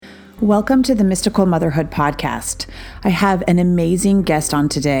Welcome to the Mystical Motherhood Podcast. I have an amazing guest on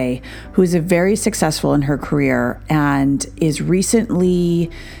today who is very successful in her career and is recently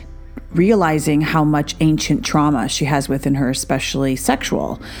realizing how much ancient trauma she has within her, especially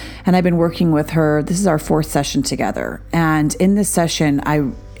sexual. And I've been working with her. This is our fourth session together. And in this session,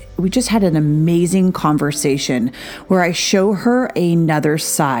 we just had an amazing conversation where I show her another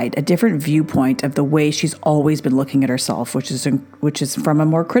side, a different viewpoint of the way she's always been looking at herself, which is from a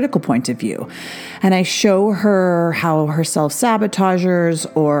more critical point of view. And I show her how her self-sabotagers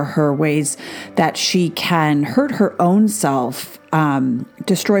or her ways that she can hurt her own self,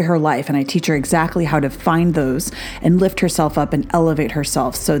 destroy her life. And I teach her exactly how to find those and lift herself up and elevate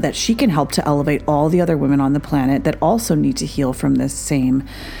herself so that she can help to elevate all the other women on the planet that also need to heal from this same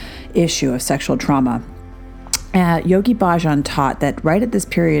issue of sexual trauma. Yogi Bhajan taught that right at this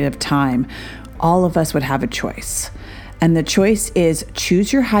period of time, all of us would have a choice. And the choice is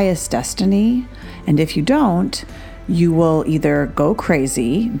choose your highest destiny. And if you don't, you will either go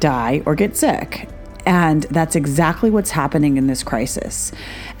crazy, die, or get sick. And that's exactly what's happening in this crisis.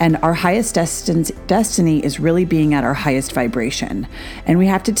 And our highest destiny is really being at our highest vibration. And we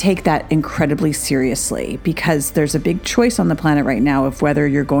have to take that incredibly seriously because there's a big choice on the planet right now of whether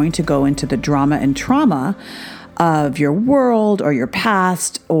you're going to go into the drama and trauma of your world or your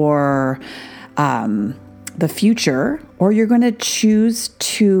past or the future, or you're going to choose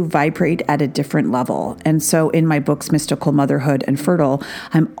to vibrate at a different level. And so in my books, Mystical Motherhood and Fertile,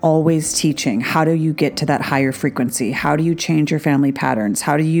 I'm always teaching how do you get to that higher frequency? How do you change your family patterns?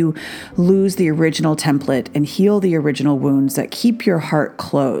 How do you lose the original template and heal the original wounds that keep your heart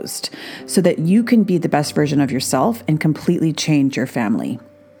closed so that you can be the best version of yourself and completely change your family?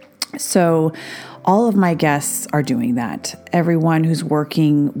 So all of my guests are doing that. Everyone who's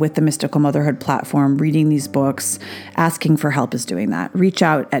working with the Mystical Motherhood platform, reading these books, asking for help is doing that. Reach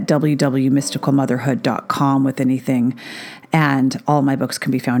out at www.mysticalmotherhood.com with anything. And all my books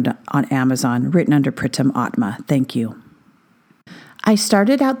can be found on Amazon, written under Pritam Atma. Thank you. I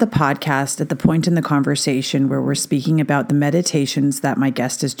started out the podcast at the point in the conversation where we're speaking about the meditations that my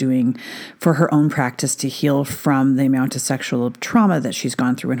guest is doing for her own practice to heal from the amount of sexual trauma that she's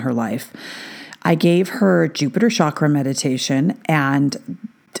gone through in her life. I gave her Jupiter Chakra meditation and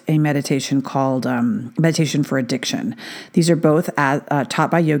a meditation called Meditation for Addiction. These are both taught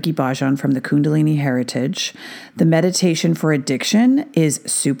by Yogi Bhajan from the Kundalini Heritage. The Meditation for Addiction is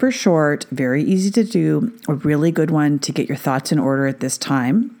super short, very easy to do, a really good one to get your thoughts in order at this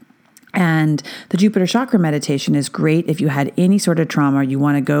time. And the Jupiter Chakra meditation is great if you had any sort of trauma, you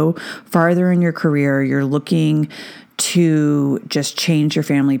want to go farther in your career, you're looking to just change your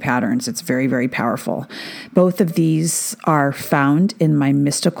family patterns. It's very, very powerful. Both of these are found in my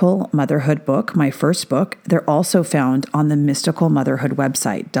Mystical Motherhood book, my first book. They're also found on the Mystical Motherhood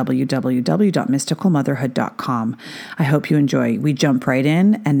website, www.mysticalmotherhood.com. I hope you enjoy. We jump right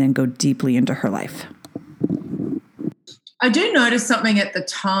in and then go deeply into her life. I do notice something at the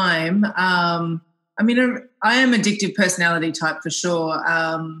time. I am addictive personality type for sure.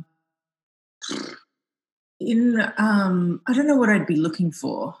 I don't know what I'd be looking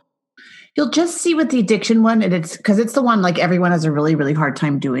for. You'll just see with the addiction one, and it's because it's the one like everyone has a really, really hard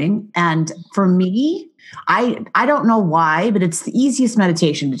time doing. And for me, I don't know why, but it's the easiest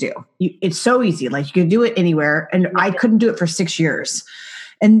meditation to do. It's so easy. Like you can do it anywhere. And I couldn't do it for 6 years.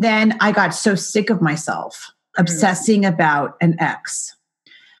 And then I got so sick of myself obsessing about an ex.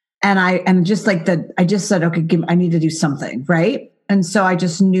 And I just said, okay, I need to do something. Right. And so I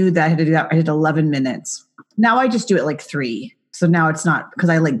just knew that I had to do that. I did 11 minutes. Now I just do it like 3. So now it's not because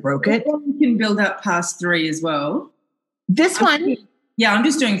I broke it. You can build up past 3 as well. I'm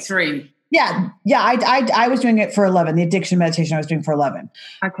just doing 3. Yeah. I was doing it for 11. The addiction meditation I was doing for 11.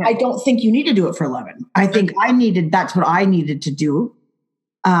 Okay. I don't think you need to do it for 11. I think that's what I needed to do.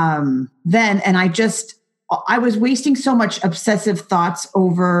 Then, and I was wasting so much obsessive thoughts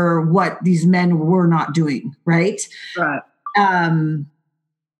over what these men were not doing. Right. Right.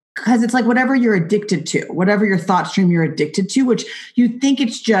 Because it's like whatever you're addicted to, whatever your thought stream you're addicted to, which you think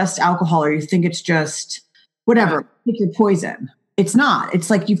it's just alcohol or you think it's just whatever, pick your poison. It's not. It's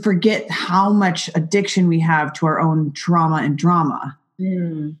like you forget how much addiction we have to our own trauma and drama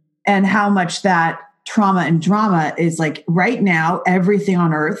and how much that trauma and drama is like right now, everything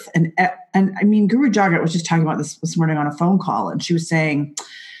on earth. And I mean, Guru Jagat was just talking about this morning on a phone call and she was saying,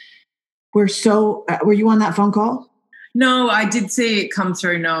 were you on that phone call? No, I did see it come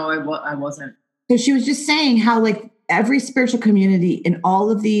through. No, I wasn't. So she was just saying how like every spiritual community in all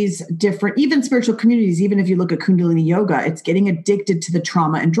of these different, even spiritual communities, even if you look at Kundalini Yoga, it's getting addicted to the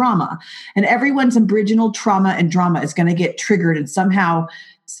trauma and drama. And everyone's original trauma and drama is going to get triggered and somehow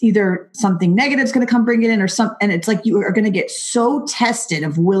either something negative is going to come bring it in and it's like you are going to get so tested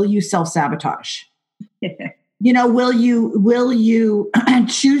of will you self-sabotage? Will you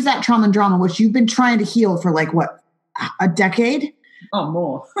choose that trauma and drama, which you've been trying to heal for like what, a decade? Oh,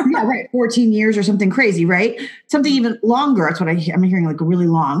 more. Yeah, right. 14 years or something crazy, right? Something even longer. That's what I'm hearing, like really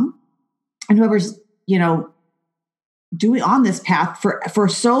long. And whoever's, doing on this path for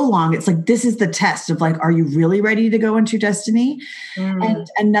so long, it's like, this is the test of like, are you really ready to go into destiny? And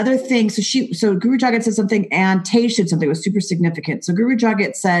another thing, so Guru Jagat said something and Tej said something that was super significant. So Guru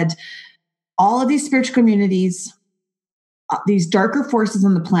Jagat said, all of these spiritual communities, these darker forces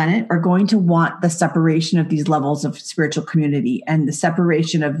on the planet are going to want the separation of these levels of spiritual community and the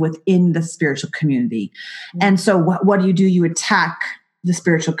separation of within the spiritual community. And so what do? You attack the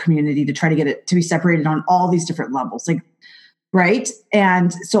spiritual community to try to get it to be separated on all these different levels, like, right?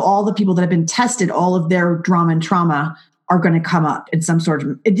 And so all the people that have been tested, all of their drama and trauma are going to come up in some sort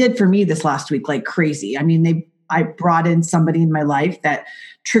of, it did for me this last week, like crazy. I mean, I brought in somebody in my life that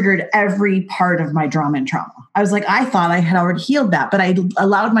triggered every part of my drama and trauma. I was like, I thought I had already healed that, but I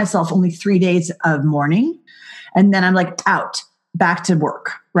allowed myself only 3 days of mourning. And then I'm like out, back to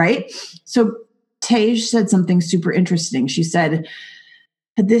work, right? So Tej said something super interesting. She said,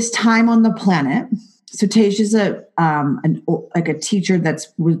 at this time on the planet, so Tej is a teacher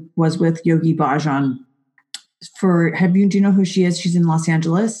was with Yogi Bhajan do you know who she is? She's in Los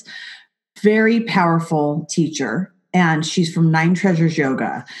Angeles. Very powerful teacher. And she's from Nine Treasures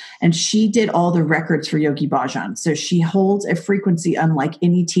Yoga. And she did all the records for Yogi Bhajan. So she holds a frequency unlike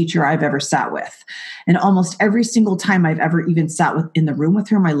any teacher I've ever sat with. And almost every single time I've ever even sat in the room with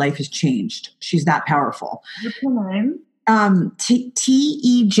her, my life has changed. She's that powerful. What's her name?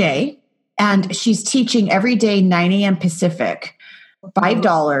 TEJ. And she's teaching every day, 9 a.m. Pacific,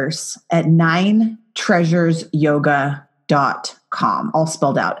 $5 at 9treasuresyoga.com, all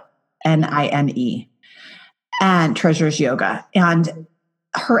spelled out, NINE, and Treasures Yoga. And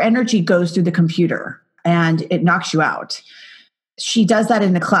her energy goes through the computer and it knocks you out. She does that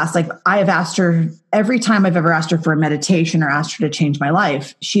in the class. Like I have asked her, every time I've ever asked her for a meditation or asked her to change my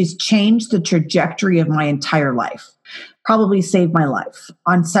life, she's changed the trajectory of my entire life. Probably saved my life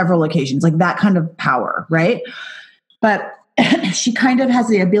on several occasions, like that kind of power, right? But she kind of has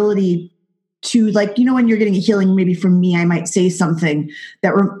the ability to, like, when you're getting a healing, maybe from me, I might say something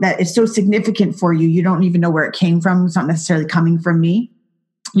that is so significant for you, you don't even know where it came from. It's not necessarily coming from me.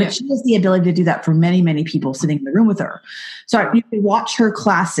 But she has the ability to do that for many, many people sitting in the room with her. So you can watch her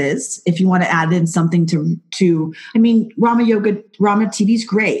classes if you want to add in something to Rama TV is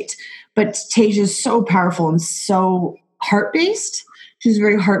great, but Tej is so powerful and so heart-based. She's a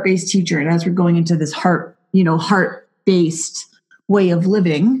very heart-based teacher. And as we're going into this heart-based way of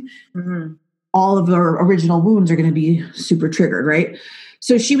living, all of our original wounds are going to be super triggered, right?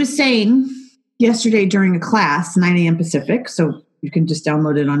 So she was saying yesterday during a class, 9 a.m. Pacific, so you can just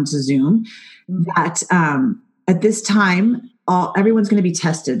download it onto Zoom, that at this time, everyone's going to be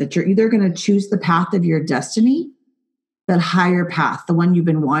tested, that you're either going to choose the path of your destiny, that higher path, the one you've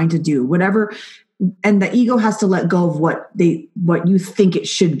been wanting to do, whatever. And the ego has to let go of what you think it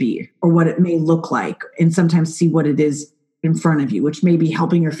should be or what it may look like, and sometimes see what it is in front of you, which may be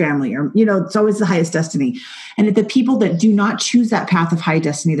helping your family, or, it's always the highest destiny. And if the people that do not choose that path of high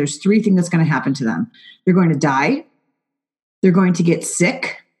destiny, there's 3 things that's going to happen to them. They're going to die, they're going to get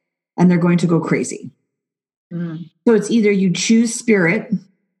sick, and they're going to go crazy. So it's either you choose spirit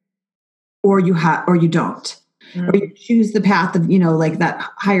or you don't. Or you choose the path of, like that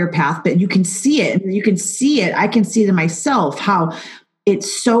higher path, but you can see it. I can see it in myself, how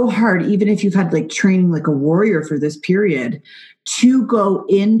it's so hard, even if you've had like training like a warrior for this period, to go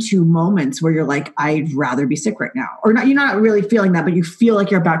into moments where you're like, I'd rather be sick right now. Or not, you're not really feeling that, but you feel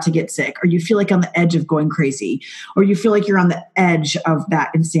like you're about to get sick, or you feel like on the edge of going crazy, or you feel like you're on the edge of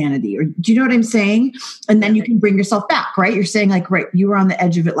that insanity. Or do you know what I'm saying? And then you can bring yourself back, right? You're saying like, right, you were on the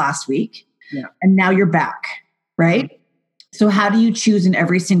edge of it last week, and now you're back. Right? So how do you choose in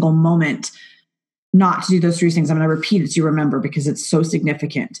every single moment not to do those 3 things? I'm going to repeat it so you remember, because it's so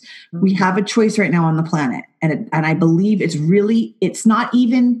significant. We have a choice right now on the planet. And I believe it's not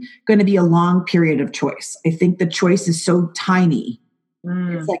even going to be a long period of choice. I think the choice is so tiny.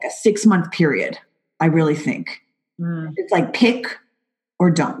 It's like a 6-month period. I really think it's like pick or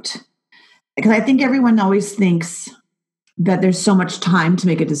don't. Because I think everyone always thinks that there's so much time to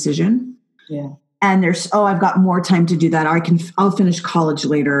make a decision. Yeah. And I've got more time to do that. I'll finish college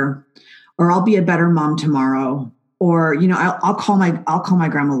later, or I'll be a better mom tomorrow, or, I'll call my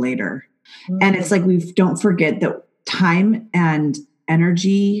grandma later. And it's like, don't forget that time and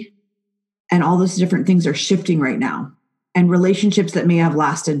energy and all those different things are shifting right now. And relationships that may have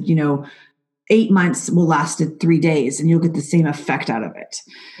lasted, 8 months will lasted 3 days, and you'll get the same effect out of it.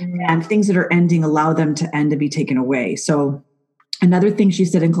 Mm-hmm. And things that are ending, allow them to end and be taken away. So another thing she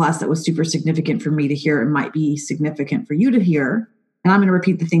said in class that was super significant for me to hear, and might be significant for you to hear, and I'm going to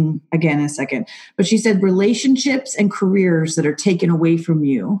repeat the thing again in a second, but she said relationships and careers that are taken away from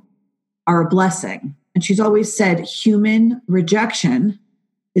you are a blessing. And she's always said human rejection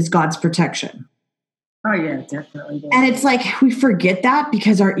is God's protection. Oh, yeah, definitely. And it's like we forget that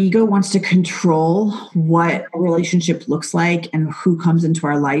because our ego wants to control what a relationship looks like and who comes into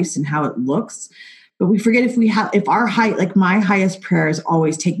our lives and how it looks. But we forget if our my highest prayer is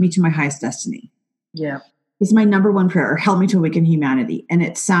always take me to my highest destiny. Yeah. It's my number one prayer, or help me to awaken humanity. And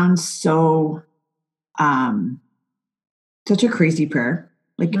it sounds so, such a crazy prayer.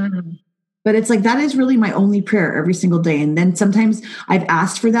 But it's like, that is really my only prayer every single day. And then sometimes I've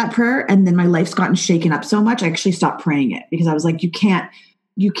asked for that prayer, and then my life's gotten shaken up so much, I actually stopped praying it because I was like, you can't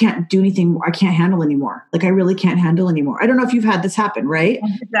do anything. I can't handle anymore. Like, I really can't handle anymore. I don't know if you've had this happen, right?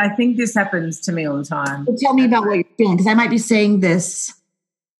 I think this happens to me all the time. So tell me about what you're feeling, because I might be saying this.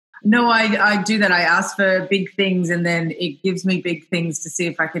 No, I do that. I ask for big things, and then it gives me big things to see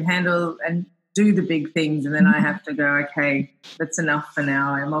if I can handle and do the big things. And then I have to go, okay, that's enough for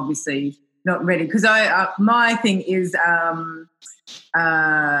now. I'm obviously not ready, because my thing is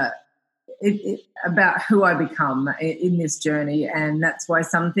about who I become in this journey, and that's why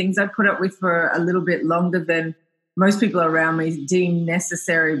some things I put up with for a little bit longer than most people around me deem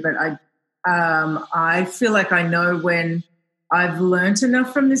necessary. But I feel like I know when I've learned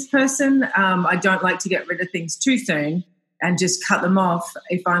enough from this person. I don't like to get rid of things too soon and just cut them off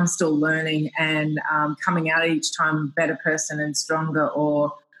if I'm still learning and coming out each time a better person and stronger,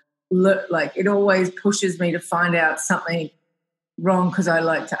 or like it always pushes me to find out something wrong, because I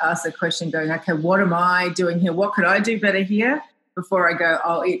like to ask the question going, okay, what am I doing here? What could I do better here? Before I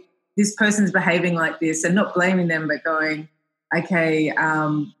go, this person's behaving like this, and not blaming them, but going, okay,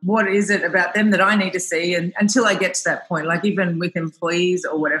 what is it about them that I need to see? And until I get to that point, like even with employees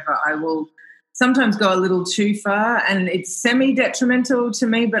or whatever, I will sometimes go a little too far, and it's semi-detrimental to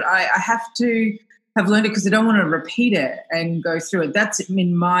me, but I have to have learned it because I don't want to repeat it and go through it. That's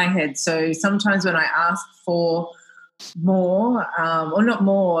in my head. So sometimes when I ask for more, or not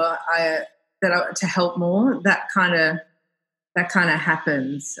more, to help more, that kind of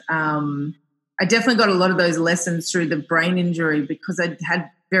happens. I definitely got a lot of those lessons through the brain injury, because I had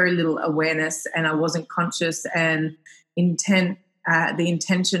very little awareness and I wasn't conscious, and the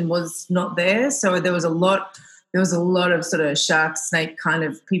intention was not there. So there was a lot of sort of shark snake kind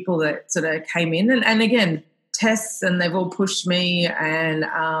of people that sort of came in, and again, tests, and they've all pushed me, and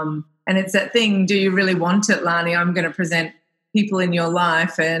it's that thing, do you really want it, Lani? I'm going to present people in your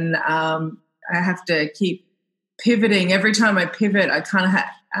life, and I have to keep pivoting. Every time I pivot, I kind of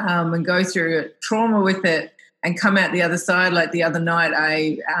and go through trauma with it and come out the other side. Like the other night,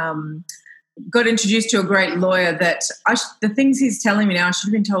 I got introduced to a great lawyer that the things he's telling me now, I should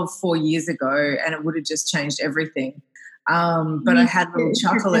have been told 4 years ago, and it would have just changed everything. But I had a little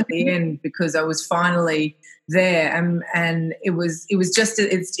chuckle at the end because I was finally there, and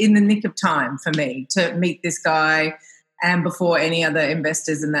it's in the nick of time for me to meet this guy, and before any other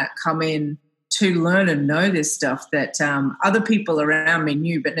investors and that come in, to learn and know this stuff that other people around me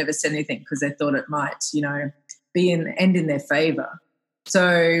knew but never said anything because they thought it might, end in their favor.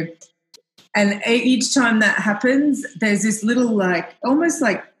 So, and each time that happens, there's this little almost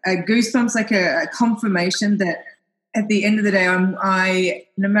like a goosebumps, like a confirmation that at the end of the day,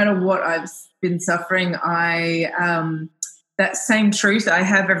 no matter what I've been suffering, that same truth I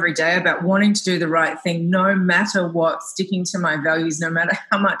have every day about wanting to do the right thing, no matter what, sticking to my values, no matter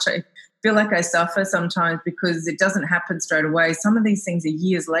how much I feel like I suffer sometimes, because it doesn't happen straight away. Some of these things are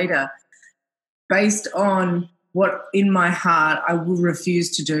years later, based on what in my heart I will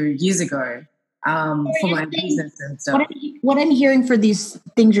refuse to do years ago for my business and stuff. What I'm hearing for these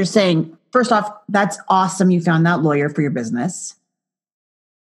things you're saying, first off, that's awesome. You found that lawyer for your business.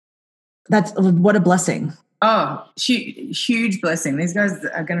 What a blessing. Oh, huge blessing. These guys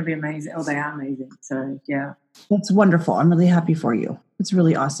are going to be amazing. Oh, they are amazing. So, yeah. That's wonderful. I'm really happy for you. It's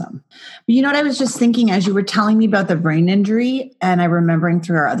really awesome. But you know what I was just thinking as you were telling me about the brain injury, and I'm remembering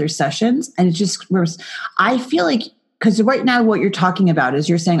through our other sessions, and I feel like, because right now what you're talking about is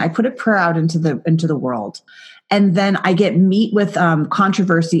you're saying, I put a prayer out into the world, and then I get meet with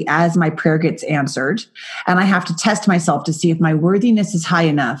controversy as my prayer gets answered. And I have to test myself to see if my worthiness is high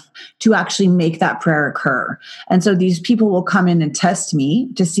enough to actually make that prayer occur. And so these people will come in and test me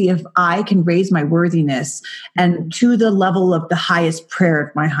to see if I can raise my worthiness and to the level of the highest prayer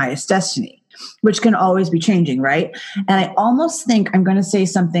of my highest destiny. which can always be changing, right? And I almost think I'm going to say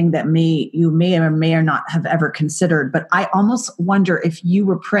something that you may or may or not have ever considered, but I almost wonder if you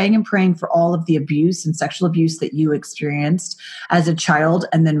were praying and praying for all of the abuse and sexual abuse that you experienced as a child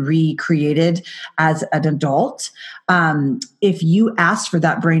and then recreated as an adult. If you asked for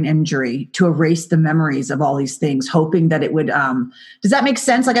that brain injury to erase the memories of all these things, hoping that it would, does that make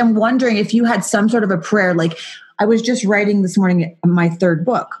sense? Like, I'm wondering if you had some sort of a prayer. Like, I was just writing this morning my third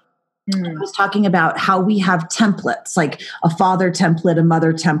book. I was talking about how we have templates, like a father template, a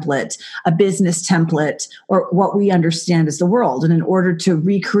mother template, a business template, or what we understand as the world. And in order to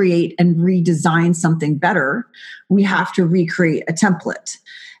recreate and redesign something better, we have to recreate a template.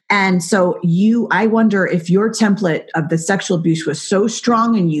 And so I wonder if your template of the sexual abuse was so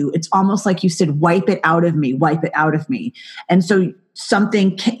strong in you, it's almost like you said, wipe it out of me, wipe it out of me. And so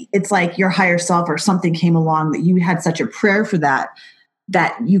it's like your higher self or something came along that you had such a prayer for that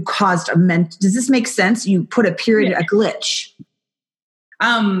you caused does this make sense? You put a period, a glitch.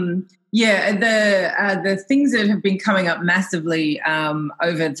 The things that have been coming up massively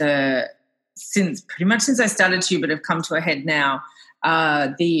since I started Tube, but have come to a head now.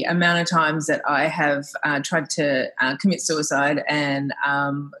 The amount of times that I have tried to commit suicide and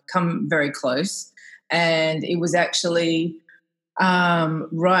come very close. And it was actually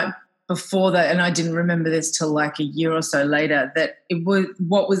right before that, and I didn't remember this till like a year or so later, that it was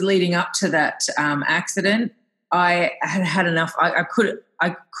what was leading up to that accident. I had enough.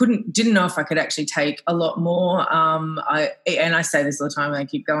 Didn't know if I could actually take a lot more. I say this all the time and I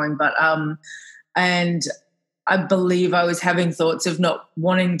keep going, but and I believe I was having thoughts of not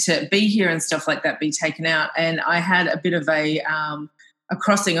wanting to be here and stuff like that, be taken out. And I had a bit of a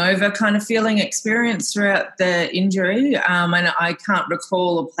crossing over kind of feeling experience throughout the injury. And I can't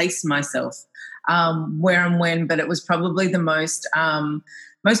recall or place myself where and when, but it was probably the most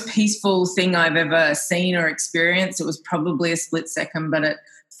peaceful thing I've ever seen or experienced. It was probably a split second, but it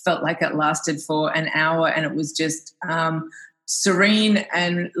felt like it lasted for an hour, and it was just serene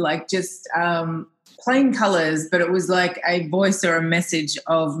and like just plain colors, but it was like a voice or a message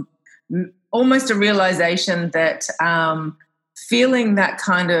of almost a realization that feeling that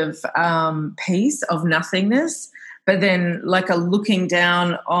kind of peace of nothingness, but then like a looking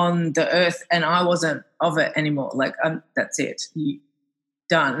down on the earth, and I wasn't of it anymore. Like, that's it,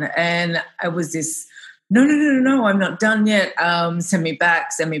 done. And I was this, no, I'm not done yet. Send me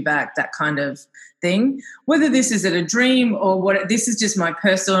back, that kind of thing. Whether this is a dream or what, this is just my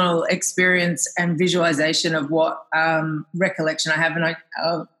personal experience and visualization of what recollection I have,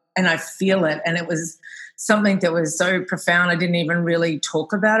 and I feel it. And it was something that was so profound. I didn't even really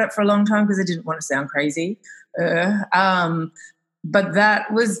talk about it for a long time because I didn't want to sound crazy. But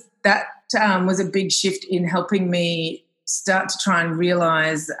that was a big shift in helping me start to try and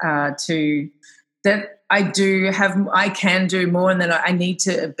realize that I can do more, and that I need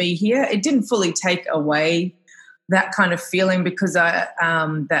to be here. It didn't fully take away that kind of feeling, because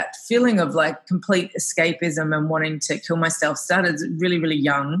that feeling of like complete escapism and wanting to kill myself started really, really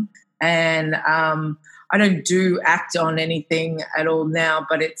young. And I don't act on anything at all now,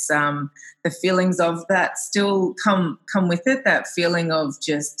 but it's the feelings of that still come with it, that feeling of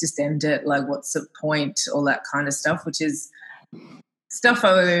just end it, like what's the point, all that kind of stuff, which is stuff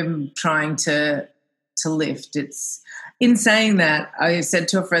I'm trying to lift. It's in saying that, I said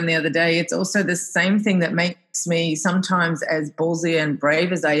to a friend the other day, it's also the same thing that makes me sometimes as ballsy and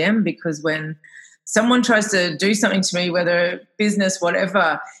brave as I am, because when someone tries to do something to me, whether business,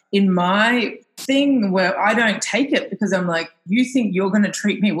 whatever, in my thing where I don't take it because I'm like, you think you're going to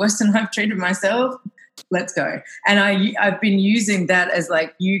treat me worse than I've treated myself? Let's go. And I've been using that as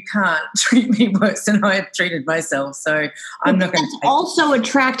like, you can't treat me worse than I have treated myself. So I'm not going to take also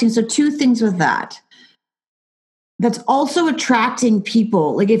attracting. So two things with that. That's also attracting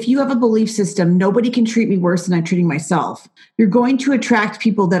people. Like, if you have a belief system, nobody can treat me worse than I'm treating myself, you're going to attract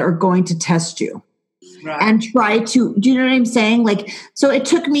people that are going to test you. Right. And try to, do you know what I'm saying? Like, so it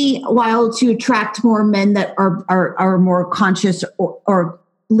took me a while to attract more men that are more conscious or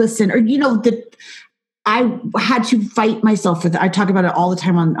listen, or, you know, that I had to fight myself for that. I talk about it all the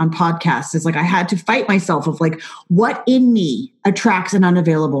time on podcasts. It's like, I had to fight myself of like, what in me attracts an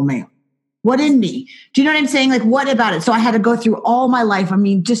unavailable male? What in me? Do you know what I'm saying? Like, what about it? So I had to go through all my life. I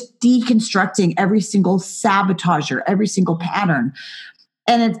mean, just deconstructing every single sabotager, every single pattern.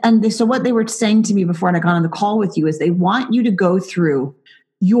 So what they were saying to me before I got on the call with you is they want you to go through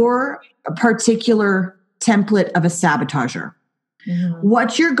your particular template of a sabotager. Mm-hmm.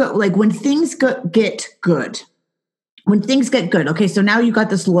 What's your like when things get good, when things get good, okay, so now you got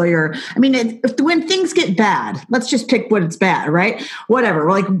this lawyer. I mean, when things get bad, let's just pick what it's bad, right? Whatever,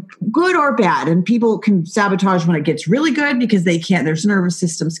 like good or bad. And people can sabotage when it gets really good because their nervous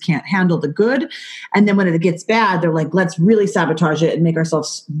systems can't handle the good. And then when it gets bad, they're like, let's really sabotage it and make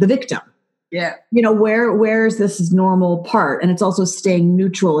ourselves the victim. Yeah. Where is this normal part? And it's also staying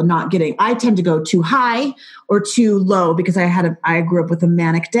neutral and not getting, I tend to go too high or too low because I grew up with a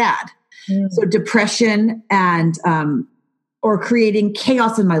manic dad. So depression and or creating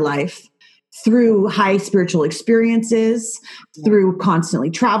chaos in my life through high spiritual experiences, through constantly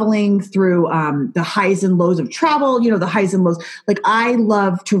traveling, through the highs and lows of travel, the highs and lows. Like I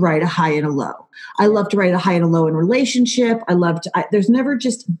love to write a high and a low. I love to write a high and a low in relationship.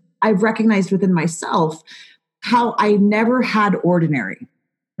 I've recognized within myself how I never had ordinary.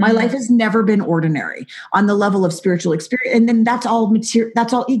 My life has never been ordinary on the level of spiritual experience. And then that's all material.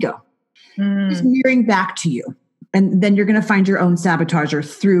 That's all ego. Just mirroring back to you. And then you're going to find your own sabotager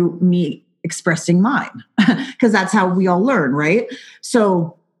through me expressing mine, because that's how we all learn, right?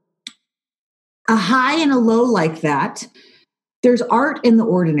 So a high and a low like that, there's art in the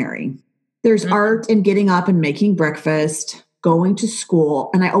ordinary. There's art in getting up and making breakfast, going to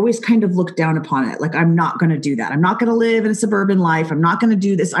school. And I always kind of look down upon it. Like, I'm not going to do that. I'm not going to live in a suburban life. I'm not going to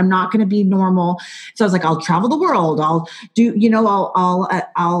do this. I'm not going to be normal. So I was like, I'll travel the world. I'll do,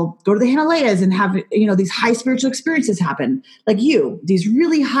 I'll go to the Himalayas and have, these high spiritual experiences happen. Like these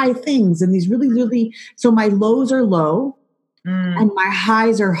really high things and these really, really, so my lows are low and my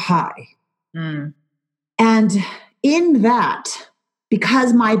highs are high. And in that,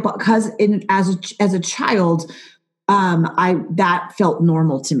 because as a child, that felt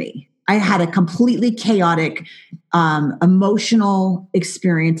normal to me. I had a completely chaotic, emotional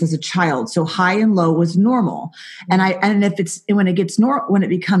experience as a child. So high and low was normal. And when it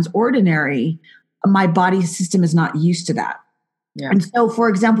becomes ordinary, my body system is not used to that. Yeah. And so, for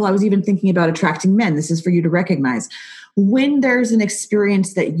example, I was even thinking about attracting men. This is for you to recognize. When there's an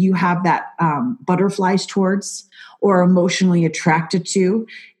experience that you have that butterflies towards or emotionally attracted to,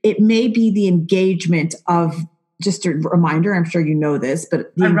 it may be the engagement of, just a reminder, I'm sure you know this,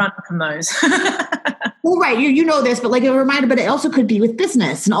 but I run from those. Well, right, you know this, but like a reminder, but it also could be with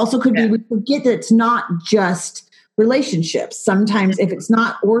business, and also could be, we forget that it's not just relationships. Sometimes if it's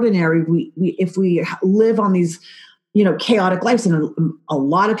not ordinary, if we live on these, chaotic lives, and a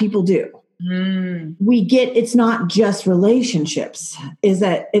lot of people do, we get, it's not just relationships. Is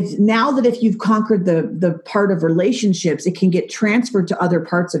that it's now that if you've conquered the part of relationships, it can get transferred to other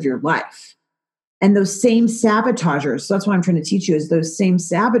parts of your life. And those same sabotagers, so that's what I'm trying to teach you, is those same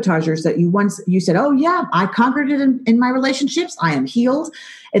sabotagers that you said, oh yeah, I conquered it in my relationships, I am healed.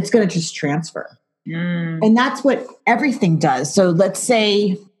 It's going to just transfer. And that's what everything does. So let's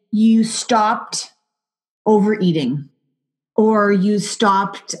say you stopped overeating, or you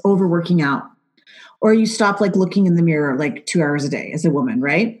stopped overworking out, or you stopped looking in the mirror 2 hours a day as a woman,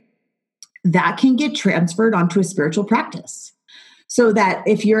 right? That can get transferred onto a spiritual practice. So that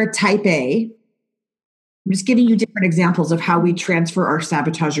if you're a type A, I'm just giving you different examples of how we transfer our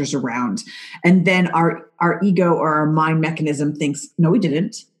sabotagers around. And then our ego or our mind mechanism thinks, no, we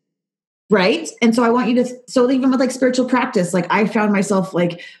didn't. Right. And so I want you to, so even with spiritual practice, I found myself,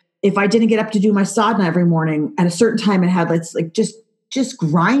 if I didn't get up to do my sadhana every morning at a certain time and had just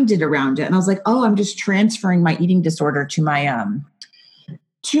grinded around it. And I was like, oh, I'm just transferring my eating disorder to my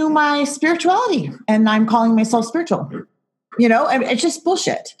spirituality. And I'm calling myself spiritual. It's just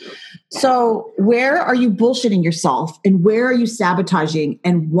bullshit. So where are you bullshitting yourself, and where are you sabotaging,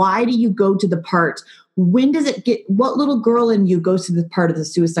 and why do you go to the part? When does it get, what little girl in you goes to the part of the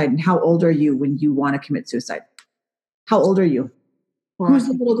suicide, and how old are you when you want to commit suicide? How old are you? Who's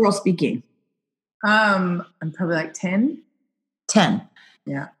the little girl speaking? I'm probably 10. 10.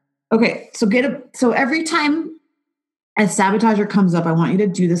 Yeah. Okay. So every time a sabotager comes up, I want you to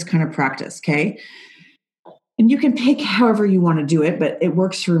do this kind of practice. Okay. And you can pick however you want to do it, but it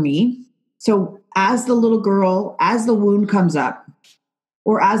works for me. So as the little girl, as the wound comes up,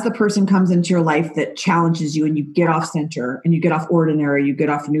 or as the person comes into your life that challenges you, and you get off center and you get off ordinary, you get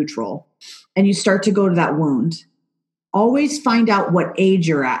off neutral, and you start to go to that wound, always find out what age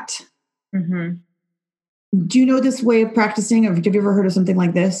you're at. Do you know this way of practicing? Have you ever heard of something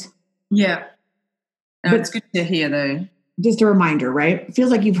like this? Yeah. No, it's good to hear though. Just a reminder, right? It feels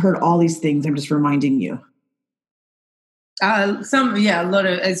like you've heard all these things. I'm just reminding you. A lot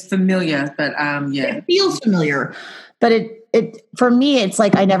of it's familiar, but it feels familiar, but it for me, it's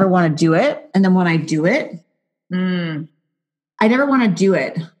I never want to do it, and then when I do it, I never want to do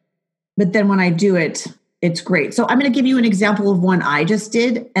it, but then when I do it, it's great. So I'm going to give you an example of one I just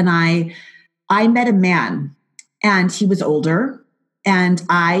did, and I met a man and he was older, and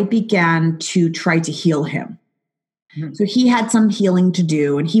I began to try to heal him. So he had some healing to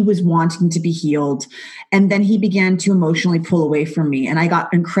do, and he was wanting to be healed. And then he began to emotionally pull away from me. And I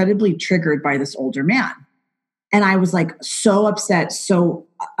got incredibly triggered by this older man. And I was like so upset,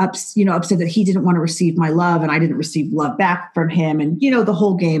 upset that he didn't want to receive my love and I didn't receive love back from him. And, the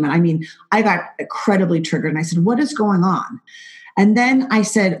whole game. And I mean, I got incredibly triggered, and I said, what is going on? And then I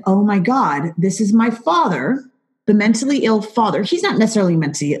said, oh my God, this is my father, the mentally ill father. He's not necessarily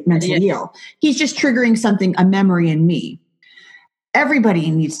mentally ill. He's just triggering something, a memory in me.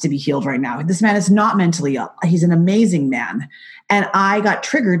 Everybody needs to be healed right now. This man is not mentally ill. He's an amazing man. And I got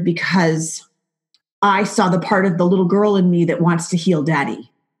triggered because I saw the part of the little girl in me that wants to heal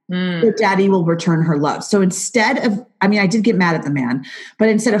daddy. So daddy will return her love. So instead of, I did get mad at the man, but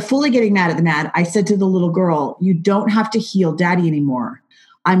instead of fully getting mad at the man, I said to the little girl, you don't have to heal daddy anymore.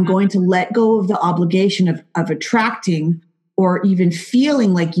 I'm going to let go of the obligation of attracting or even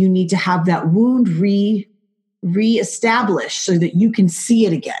feeling like you need to have that wound reestablished so that you can see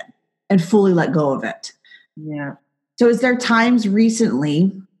it again and fully let go of it. Yeah. So is there times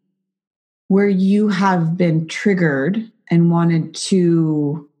recently where you have been triggered and wanted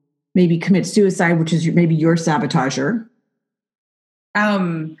to maybe commit suicide, which is maybe your sabotager?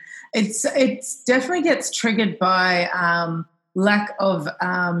 It's definitely gets triggered by lack of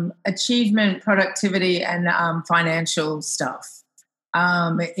achievement, productivity, and financial stuff.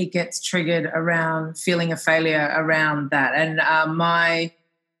 It gets triggered around feeling a failure around that. And my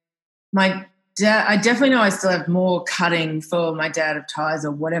dad, I definitely know I still have more cutting for my dad of ties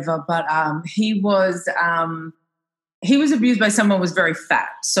or whatever, but he was abused by someone who was very fat.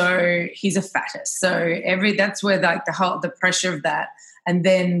 So he's a fattest. So that's where the pressure of that. And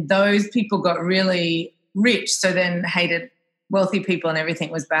then those people got really rich, so then hated wealthy people and everything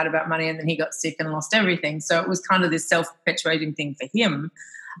was bad about money, and then he got sick and lost everything. So it was kind of this self-perpetuating thing for him.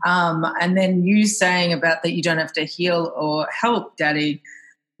 And then you saying about that you don't have to heal or help daddy,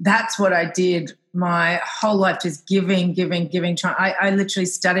 that's what I did my whole life, just giving. I literally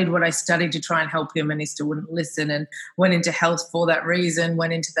studied what I studied to try and help him, and he still wouldn't listen, and went into health for that reason,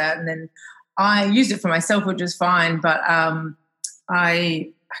 went into that. And then I used it for myself, which was fine. But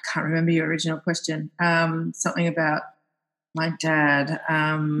I can't remember your original question. Something about my dad.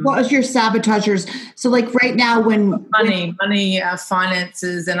 What was your sabotagers? So like right now when money,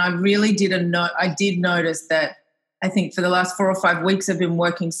 finances. And I really did notice that I think for the last 4 or 5 weeks I've been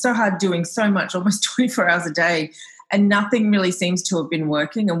working so hard, doing so much, almost 24 hours a day, and nothing really seems to have been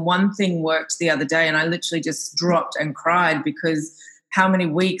working. And one thing worked the other day, and I literally just dropped and cried because how many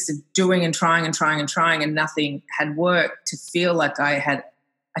weeks of doing and trying and nothing had worked to feel like I had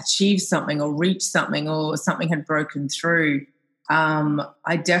achieved something or reached something or something had broken through. I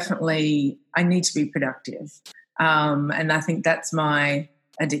need to be productive. And I think that's my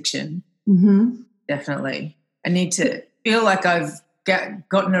addiction. Mm-hmm. Definitely. I need to feel like I've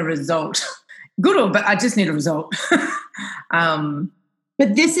gotten a result. Good or bad, I just need a result.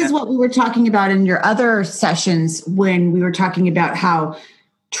 But this is what we were talking about in your other sessions when we were talking about how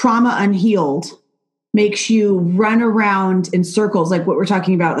trauma unhealed makes you run around in circles, like what we're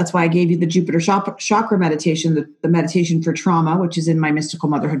talking about. That's why I gave you the Jupiter chakra meditation, the meditation for trauma, which is in my Mystical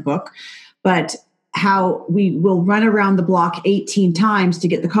Motherhood book. But how we will run around the block 18 times to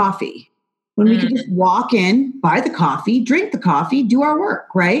get the coffee. When we can just walk in, buy the coffee, drink the coffee, do our work,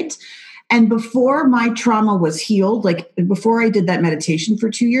 right? And before my trauma was healed, like before I did that meditation for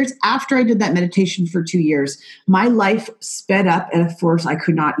 2 years, after I did that meditation for 2 years, my life sped up at a force I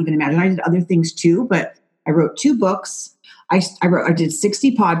could not even imagine. I did other things too, but I wrote 2 books. I did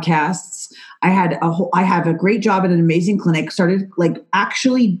 60 podcasts. I have a great job at an amazing clinic, started like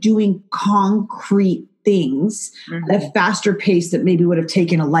actually doing concrete things at a faster pace that maybe would have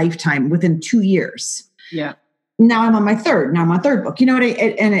taken a lifetime within 2 years. Yeah. Now I'm on my third book. You know what?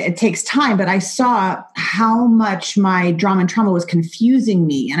 And it takes time, but I saw how much my drama and trauma was confusing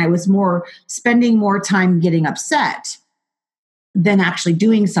me, and I was spending more time getting upset than actually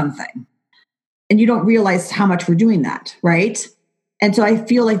doing something. And you don't realize how much we're doing that, right? And so I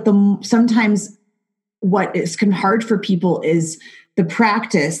feel like sometimes what is hard for people is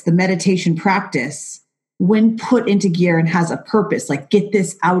the meditation practice, when put into gear and has a purpose, like get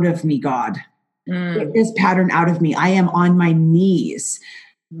this out of me, God. Get this pattern out of me. I am on my knees.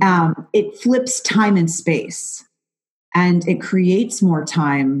 It flips time and space, and it creates more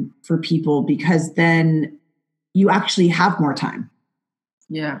time for people because then you actually have more time.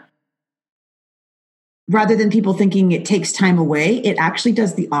 Yeah. Rather than people thinking it takes time away, it actually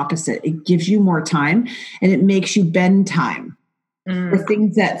does the opposite. It gives you more time, and it makes you bend time. or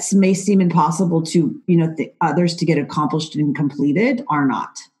things that may seem impossible to, others to get accomplished and completed are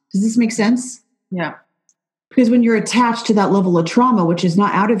not. Does this make sense? Yeah. Because when you're attached to that level of trauma, which is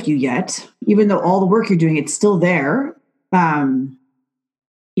not out of you yet, even though all the work you're doing, it's still there.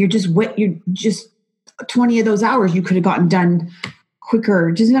 You're just 20 of those hours you could have gotten done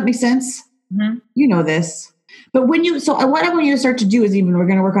quicker. Doesn't that make sense? Mm-hmm. You know this. But what I want you to start to do is, even we're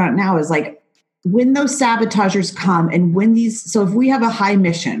going to work on it now, is like when those sabotagers come and so if we have a high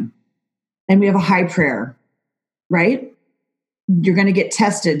mission and we have a high prayer, right? You're going to get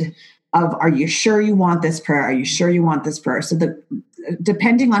tested of, are you sure you want this prayer? Are you sure you want this prayer? So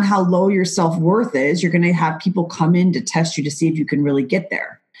depending on how low your self-worth is, you're going to have people come in to test you to see if you can really get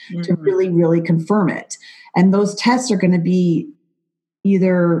there, to really, really confirm it. And those tests are going to be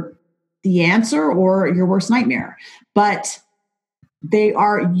either the answer or your worst nightmare. But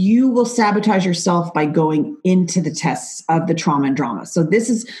you will sabotage yourself by going into the tests of the trauma and drama. So this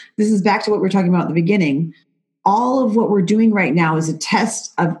is back to what we were talking about at the beginning. All of what we're doing right now is a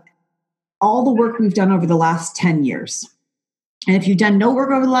test of all the work we've done over the last 10 years. And if you've done no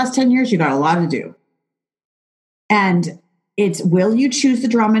work over the last 10 years, you got a lot to do. And it's, will you choose the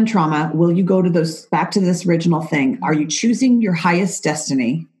drama and trauma? Will you go to back to this original thing? Are you choosing your highest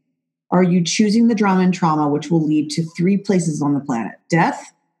destiny? Are you choosing the drama and trauma, which will lead to 3 places on the planet: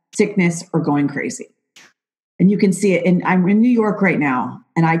 death, sickness, or going crazy? And you can see it. And I'm in New York right now,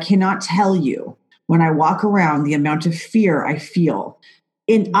 and I cannot tell you, when I walk around, the amount of fear I feel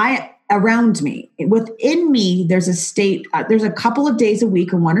around me. Within me, there's a state, there's a couple of days a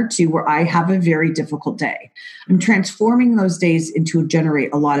week, or 1 or 2, where I have a very difficult day. I'm transforming those days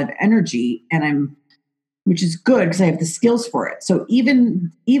generate a lot of energy, which is good because I have the skills for it. So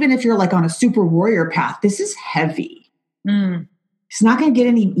even if you're like on a super warrior path, this is heavy. It's not going to get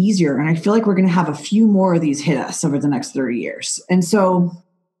any easier. And I feel like we're going to have a few more of these hit us over the next 30 years. And so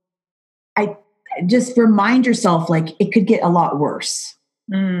I just remind yourself, like, it could get a lot worse.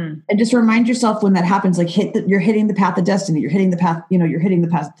 And just remind yourself when that happens, like, you're hitting the path of destiny. You're hitting the path, you're hitting the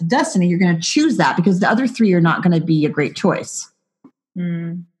path of destiny. You're going to choose that because the other 3 are not going to be a great choice.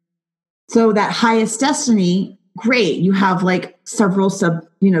 So that highest destiny, great. You have like several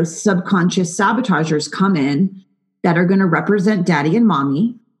subconscious sabotagers come in that are going to represent daddy and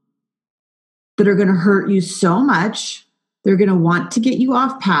mommy, that are going to hurt you so much. They're going to want to get you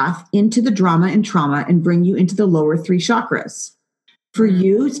off path into the drama and trauma and bring you into the lower 3 chakras. For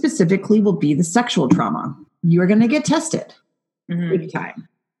you specifically will be the sexual trauma. You're going to get tested big time.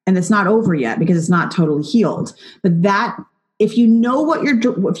 And it's not over yet because it's not totally healed. But if you know what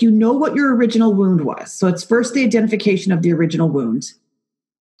your original wound was, so it's first the identification of the original wound,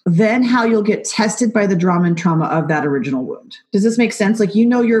 then how you'll get tested by the drama and trauma of that original wound. Does this make sense? Like,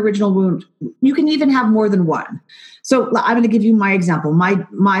 your original wound, you can even have more than one. So I'm going to give you my example.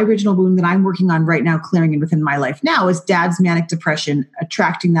 My original wound that I'm working on right now, clearing within my life now, is dad's manic depression,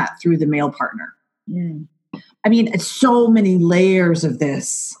 attracting that through the male partner. I mean, it's so many layers of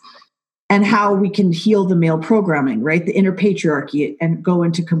this, and how we can heal the male programming, right? The inner patriarchy, and go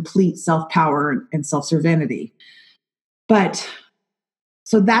into complete self-power and self-servanity. But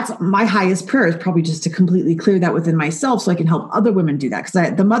so that's my highest prayer, is probably just to completely clear that within myself so I can help other women do that.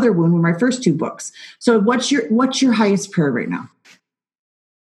 Because the mother wound were my first 2 books. So what's your highest prayer right now?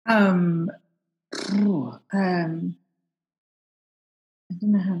 I don't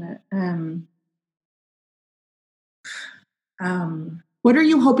know how to, what are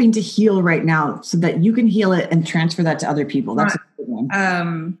you hoping to heal right now so that you can heal it and transfer that to other people? That's a good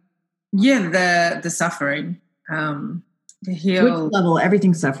one. The suffering. To heal. Which level?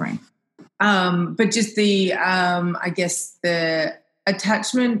 Everything's suffering. But just the, I guess, the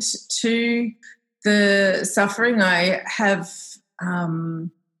attachment to the suffering. I have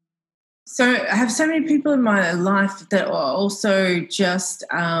so many people in my life that are also just.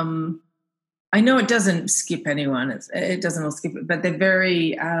 I know it doesn't skip anyone. It doesn't all skip it, but they're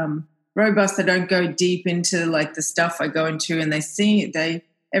very robust. They don't go deep into like the stuff I go into, and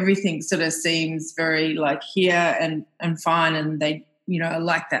everything sort of seems very like here and fine, and they are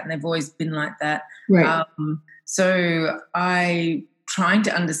like that, and they've always been like that. Right. So I trying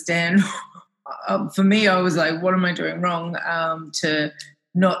to understand. For me, I was like, what am I doing wrong to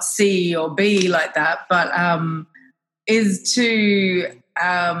not see or be like that? But is to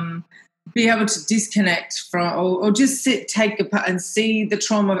be able to disconnect from, or just take apart and see the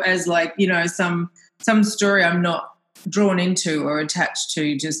trauma as like some story I'm not drawn into or attached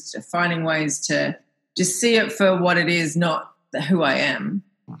to, just finding ways to just see it for what it is, not who I am.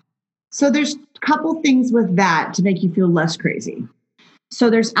 So there's a couple things with that to make you feel less crazy. So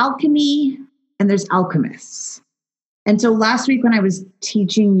there's alchemy and there's alchemists. And so last week when I was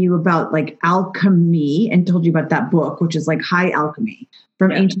teaching you about like alchemy and told you about that book, which is like High Alchemy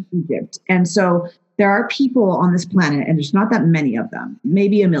from ancient Egypt. And so there are people on this planet, and there's not that many of them,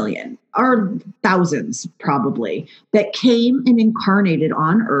 maybe 1 million or thousands probably, that came and incarnated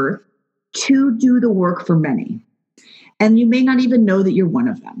on Earth to do the work for many. And you may not even know that you're one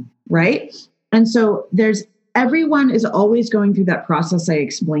of them, right? And so everyone is always going through that process I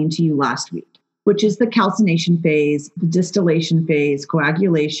explained to you last week, which is the calcination phase, the distillation phase,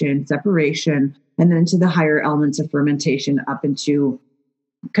 coagulation, separation, and then to the higher elements of fermentation up into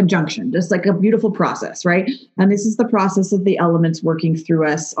conjunction, just like a beautiful process, right? And this is the process of the elements working through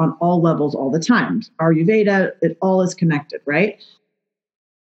us on all levels all the time. Ayurveda, it all is connected, right?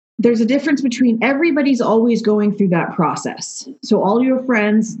 There's a difference between everybody's always going through that process. So all your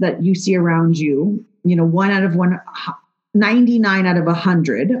friends that you see around you, 99 out of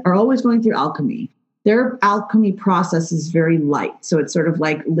 100 are always going through alchemy. Their alchemy process is very light. So it's sort of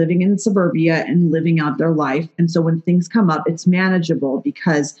like living in suburbia and living out their life. And so when things come up, it's manageable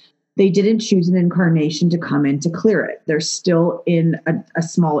because they didn't choose an incarnation to come in to clear it. They're still in a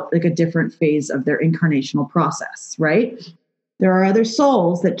small, like a different phase of their incarnational process, right? There are other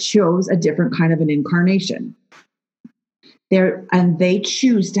souls that chose a different kind of an incarnation. And they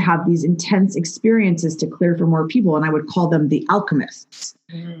choose to have these intense experiences to clear for more people. And I would call them the alchemists.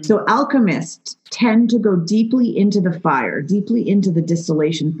 So alchemists tend to go deeply into the fire, deeply into the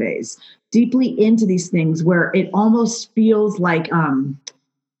distillation phase, deeply into these things where it almost feels like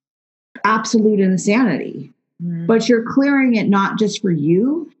absolute insanity. But you're clearing it not just for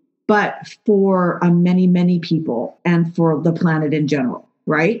you, but for many, many people and for the planet in general,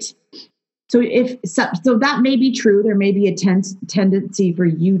 right? So that may be true. There may be a tendency for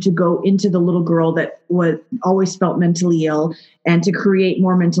you to go into the little girl that always felt mentally ill and to create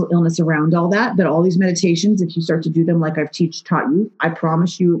more mental illness around all that. But all these meditations, if you start to do them like I've taught you, I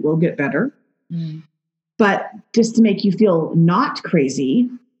promise you it will get better. But just to make you feel not crazy,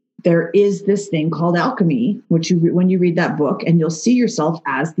 there is this thing called alchemy, which when you read that book, and you'll see yourself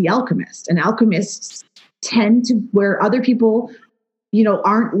as the alchemist. And alchemists tend to, where other people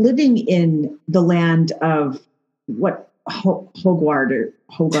aren't living in the land of Hogwarts,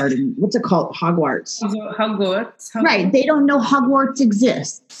 what's it called? Hogwarts. Right. They don't know Hogwarts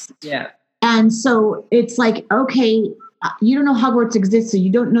exists. Yeah. And so it's like, okay, you don't know Hogwarts exists, so you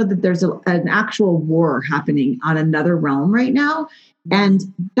don't know that there's an actual war happening on another realm right now. And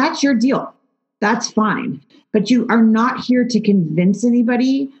that's your deal. That's fine. But you are not here to convince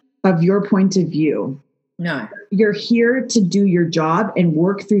anybody of your point of view. No. You're here to do your job and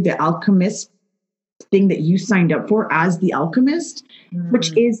work through the alchemist thing that you signed up for as the alchemist,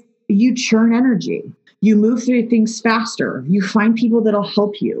 which is you churn energy. You move through things faster. You find people that'll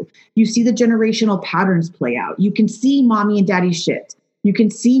help you. You see the generational patterns play out. You can see mommy and daddy shit. You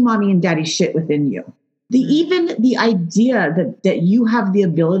can see mommy and daddy shit within you. Even the idea that you have the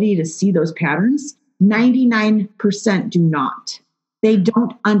ability to see those patterns, 99% do not. They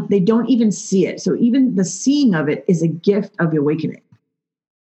don't even see it. So even the seeing of it is a gift of awakening.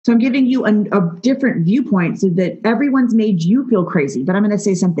 So I'm giving you a different viewpoint so that everyone's made you feel crazy. But I'm going to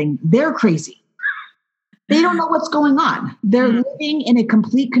say something. They're crazy. They don't know what's going on. They're living in a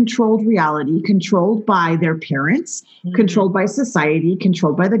complete controlled reality, controlled by their parents, controlled by society,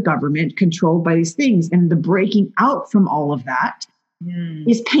 controlled by the government, controlled by these things. And the breaking out from all of that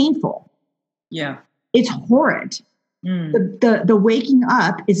is painful. Yeah. It's horrid. The waking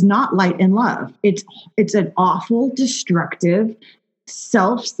up is not light and love. It's an awful, destructive,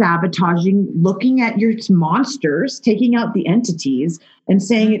 self-sabotaging, looking at your monsters, taking out the entities and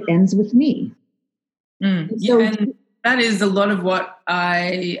saying it ends with me. So, and that is a lot of what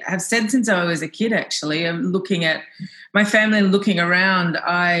I have said since I was a kid, actually. I'm looking at my family and looking around.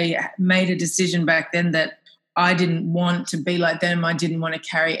 I made a decision back then that I didn't want to be like them. I didn't want to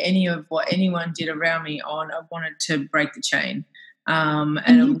carry any of what anyone did around me on. I wanted to break the chain. And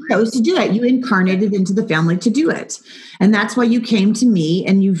you chose to do it. You incarnated into the family to do it. And that's why you came to me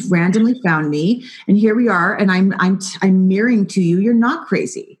and you've randomly found me. And here we are. And I'm mirroring to you. You're not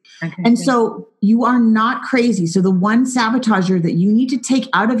crazy. Okay, and so you are not crazy. So the one sabotager that you need to take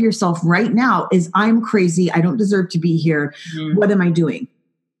out of yourself right now is I'm crazy. I don't deserve to be here. What am I doing?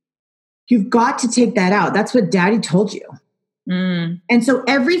 You've got to take that out. That's what daddy told you. And so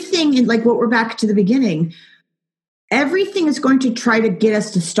everything, like what we're back to the beginning, everything is going to try to get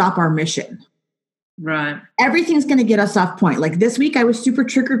us to stop our mission. Right. Everything's going to get us off point. Like this week, I was super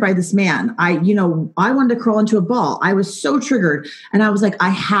triggered by this man. I wanted to crawl into a ball. I was so triggered. And I was like, I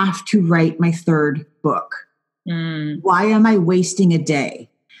have to write my 3rd book. Why am I wasting a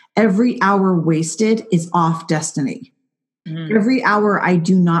day? Every hour wasted is off destiny. Every hour I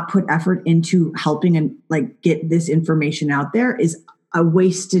do not put effort into helping and like get this information out there is a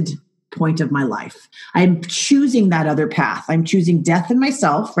wasted point of my life. I'm choosing that other path. I'm choosing death in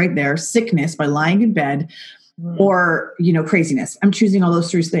myself right there, sickness by lying in bed, or, craziness. I'm choosing all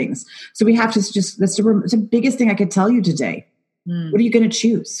those three things. So we have to that's the biggest thing I could tell you today. What are you going to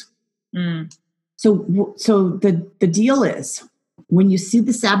choose? So the deal is, when you see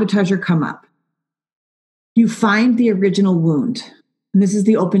the sabotager come up, you find the original wound. And this is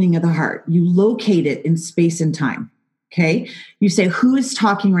the opening of the heart. You locate it in space and time. Okay. You say, who is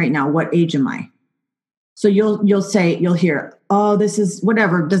talking right now? What age am I? So you'll hear, oh, this is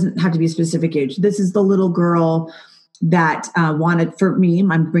whatever. It doesn't have to be a specific age. This is the little girl that wanted, for me,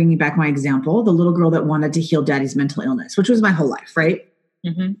 I'm bringing back my example, the little girl that wanted to heal daddy's mental illness, which was my whole life. Right.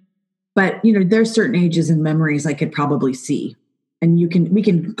 Mm-hmm. But, there's certain ages and memories I could probably see. And we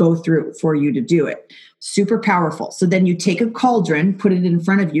can go through it for you to do it. Super powerful. So then you take a cauldron, put it in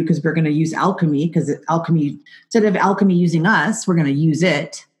front of you, because we're going to use alchemy, because alchemy, instead of alchemy using us, we're going to use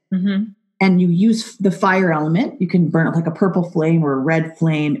it. Mm-hmm. And you use the fire element. You can burn it like a purple flame or a red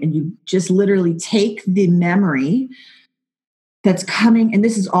flame. And you just literally take the memory that's coming. And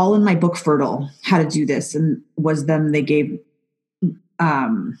this is all in my book, Fertile, how to do this. And they gave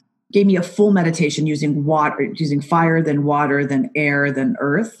me a full meditation using fire, then water, then air, then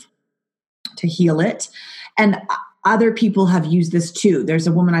earth to heal it. And other people have used this too. There's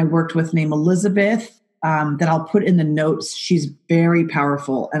a woman I worked with named Elizabeth that I'll put in the notes. She's very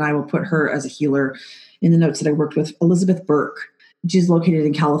powerful, and I will put her as a healer in the notes that I worked with. Elizabeth Burke. She's located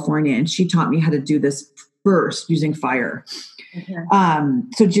in California, and she taught me how to do this first using fire. Okay.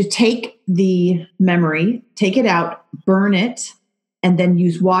 So just take the memory, take it out, burn it, and then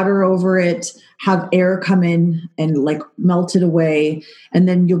use water over it, have air come in and like melt it away. And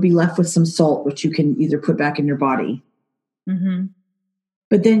then you'll be left with some salt, which you can either put back in your body. Mm-hmm.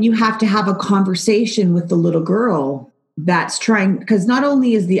 But then you have to have a conversation with the little girl that's trying, because not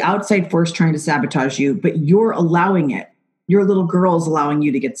only is the outside force trying to sabotage you, but you're allowing it. Your little girl is allowing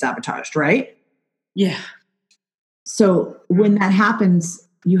you to get sabotaged, right? Yeah. So when that happens,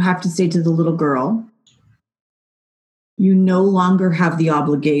 you have to say to the little girl, you no longer have the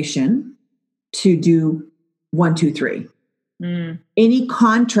obligation to do 1, 2, 3. Any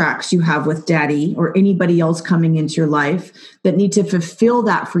contracts you have with daddy or anybody else coming into your life that need to fulfill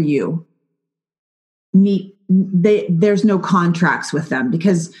that for you, there's no contracts with them,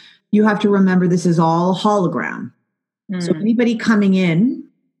 because you have to remember this is all hologram. So anybody coming in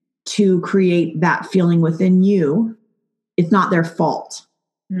to create that feeling within you, it's not their fault.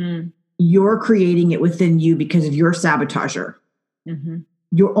 You're creating it within you because of your sabotager. Mm-hmm.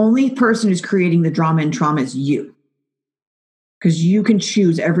 Your only person who's creating the drama and trauma is you, because you can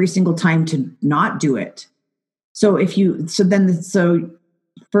choose every single time to not do it. So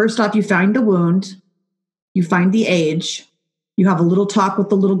first off, you find the wound, you find the age, you have a little talk with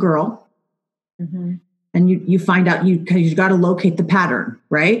the little girl, and you find out you got to locate the pattern,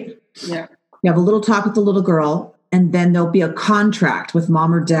 right? Yeah. You have a little talk with the little girl, and then there'll be a contract with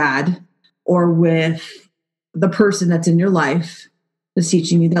mom or dad, or with the person that's in your life that's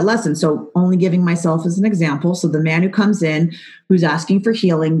teaching you that lesson. So only giving myself as an example. So the man who comes in, who's asking for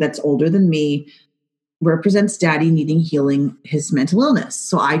healing, that's older than me, represents daddy needing healing his mental illness.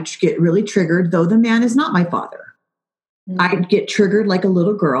 So I get really triggered, though the man is not my father. I get triggered like a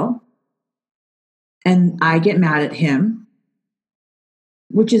little girl, and I get mad at him,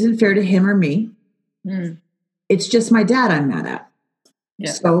 which isn't fair to him or me. It's just my dad I'm mad at.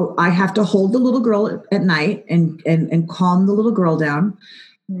 Yeah. So I have to hold the little girl at night and calm the little girl down.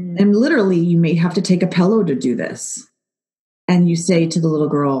 And literally, you may have to take a pillow to do this. And you say to the little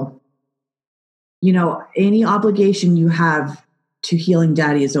girl, any obligation you have to healing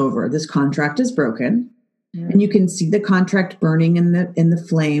daddy is over. This contract is broken. And you can see the contract burning in the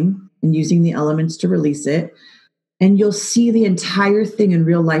flame and using the elements to release it. And you'll see the entire thing in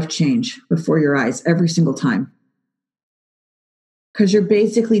real life change before your eyes every single time. Because you're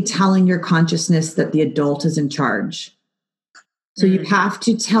basically telling your consciousness that the adult is in charge. So you have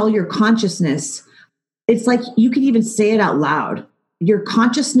to tell your consciousness. It's like you can even say it out loud. Your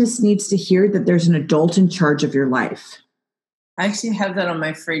consciousness needs to hear that there's an adult in charge of your life. I actually have that on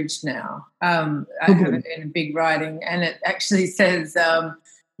my fridge now. I have it in big writing, and it actually says,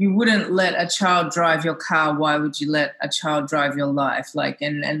 you wouldn't let a child drive your car. Why would you let a child drive your life?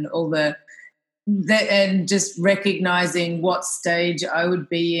 And all and just recognizing what stage I would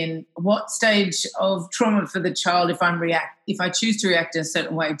be in, what stage of trauma for the child if I choose to react in a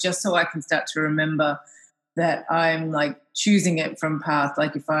certain way, just so I can start to remember that I'm choosing it from path.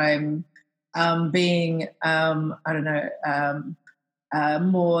 If I'm being, I don't know,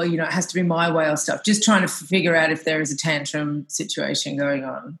 more, it has to be my way or stuff. Just trying to figure out if there is a tantrum situation going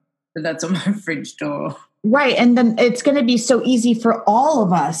on. But that's on my fridge door. Right. And then it's going to be so easy for all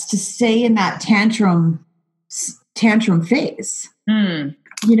of us to stay in that tantrum phase.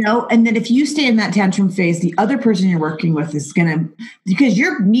 And then if you stay in that tantrum phase, the other person you're working with is going to, because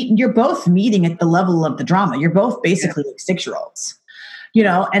you're both meeting at the level of the drama. You're both basically like 6-year-olds,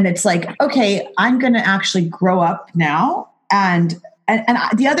 and it's like, okay, I'm going to actually grow up now. And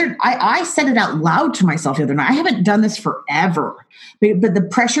I said it out loud to myself the other night. I haven't done this forever, but the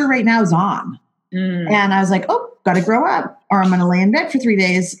pressure right now is on. And I was like, oh, got to grow up or I'm going to lay in bed for 3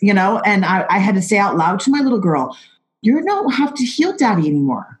 days, and I had to say out loud to my little girl, you don't have to heal daddy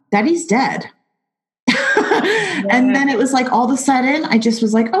anymore. Daddy's dead. And then it was like, all of a sudden I just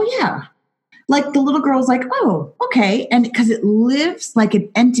was like, oh yeah. Like the little girl was like, oh, okay. And because it lives like an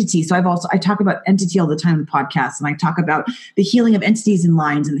entity. So I talk about entity all the time in the podcast. And I talk about the healing of entities in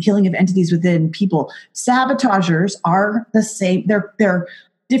lines and the healing of entities within people. Sabotagers are the same. They're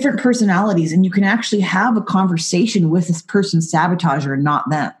different personalities. And you can actually have a conversation with this person's sabotager and not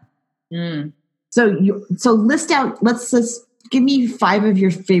them. So list out, let's give me 5 of your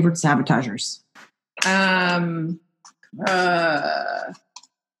favorite sabotagers.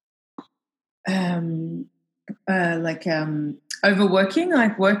 Overworking,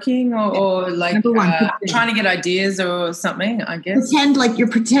 like working or like trying to get ideas or something, I guess. You're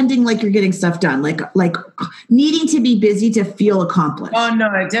pretending like you're getting stuff done, like needing to be busy to feel accomplished. Oh no,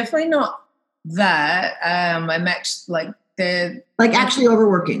 definitely not that. I'm actually actually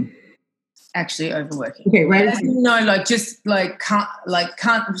overworking. Actually overworking. Okay, right. No,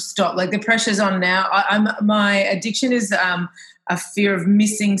 can't stop. Like the pressure's on now. My addiction is a fear of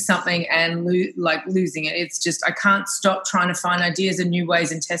missing something and losing it. It's just I can't stop trying to find ideas and new ways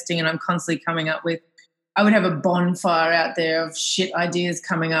and testing, and I'm constantly coming up with. I would have a bonfire out there of shit ideas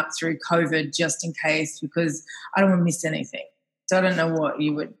coming up through COVID just in case, because I don't want to miss anything. So I don't know what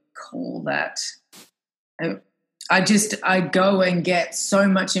you would call that. I go and get so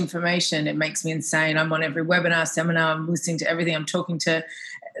much information. It makes me insane. I'm on every webinar, seminar. I'm listening to everything. I'm talking to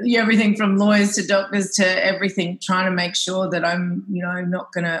everything from lawyers to doctors to everything, trying to make sure that I'm,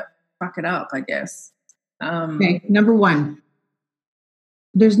 not going to fuck it up, I guess. Okay. Number 1,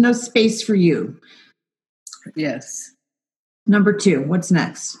 there's no space for you. Yes. Number 2, what's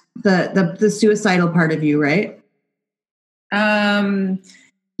next? The suicidal part of you, right? That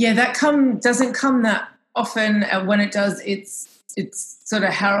doesn't come that often. When it does, it's sort of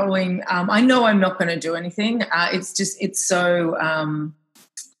harrowing. I know I'm not going to do anything. It's so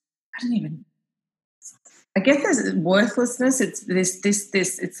I guess there's worthlessness. It's this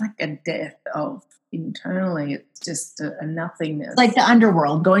it's like a death of internally. It's just a nothingness. Like the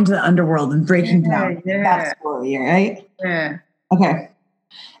underworld, going to the underworld and breaking down that story, right? Yeah. Okay.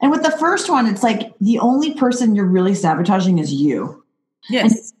 And with the first one, it's like the only person you're really sabotaging is you.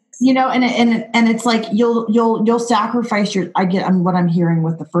 Yes. And it's like you'll sacrifice what I'm hearing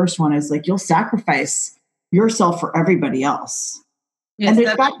with the first one is like you'll sacrifice yourself for everybody else. Yes, and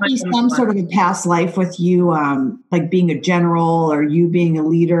there's got to be some sort of a past life with you, like being a general or you being a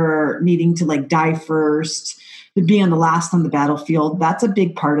leader, needing to like die first, but being the last on the battlefield. That's a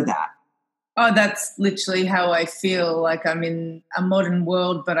big part of that. Oh, that's literally how I feel. Like I'm in a modern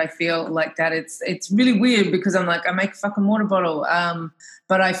world, but I feel like that. It's really weird because I'm like, I make a fucking water bottle,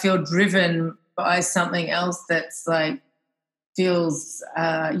 but I feel driven by something else that's like feels.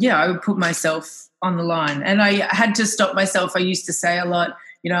 I would put myself on the line, and I had to stop myself. I used to say a lot,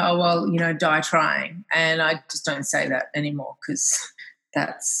 die trying, and I just don't say that anymore because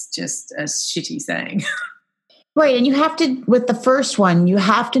that's just a shitty saying. Right. And you have to, with the first one, you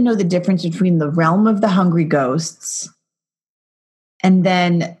have to know the difference between the realm of the hungry ghosts and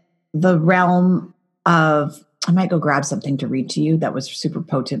then the realm of, I might go grab something to read to you that was super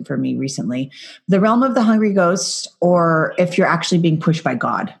potent for me recently. The realm of the hungry ghosts, or if you're actually being pushed by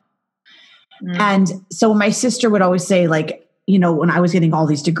God. And so my sister would always say, like, when I was getting all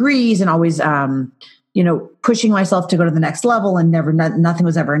these degrees and always, pushing myself to go to the next level and nothing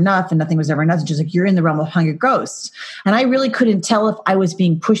was ever enough and nothing was ever enough. It's just like, you're in the realm of hungry ghosts. And I really couldn't tell if I was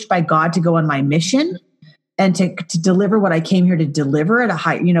being pushed by God to go on my mission and to deliver what I came here to deliver at a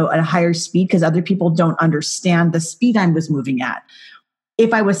higher speed, because other people don't understand the speed I was moving at.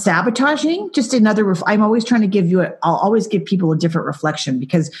 If I was sabotaging, just another, I'm always trying to give you I'll always give people a different reflection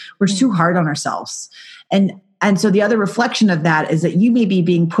because we're too hard on ourselves. And so the other reflection of that is that you may be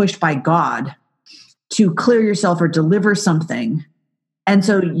being pushed by God to clear yourself or deliver something. And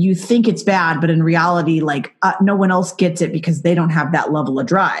so you think it's bad, but in reality, no one else gets it because they don't have that level of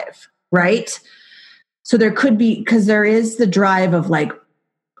drive. right? So there could be, because there is the drive of like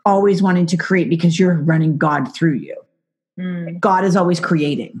always wanting to create because you're running God through you. God is always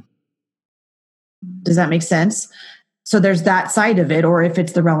creating. Does that make sense? So there's that side of it. Or if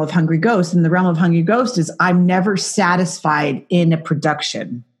it's the realm of hungry ghost, and the realm of hungry ghost is I'm never satisfied in a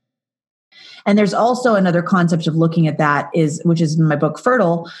production. And there's also another concept of looking at that which is in my book,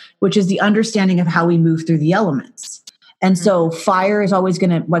 Fertile, which is the understanding of how we move through the elements. And so fire is always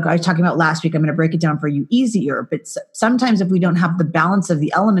going to, like I was talking about last week, I'm going to break it down for you easier. But sometimes if we don't have the balance of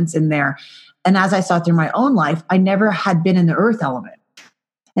the elements in there, and as I saw through my own life, I never had been in the earth element.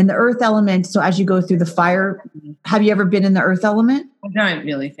 And the earth element, so as you go through the fire, have you ever been in the earth element? I don't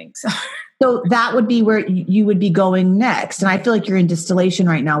really think so. So that would be where you would be going next. And I feel like you're in distillation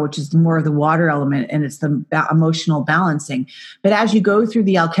right now, which is more of the water element, and it's the emotional balancing. But as you go through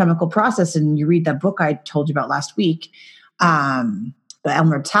the alchemical process and you read that book I told you about last week, the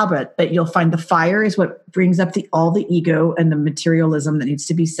Elmer Talbot, that you'll find the fire is what brings up all the ego and the materialism that needs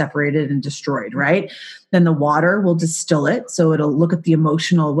to be separated and destroyed, right? Then the water will distill it. So it'll look at the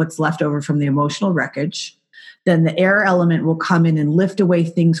emotional, what's left over from the emotional wreckage. Then the air element will come in and lift away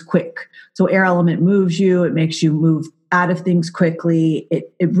things quick. So air element moves you. It makes you move out of things quickly.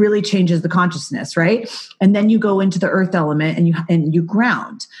 It really changes the consciousness, right? And then you go into the earth element and you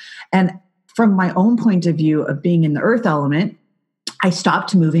ground. And from my own point of view of being in the earth element, I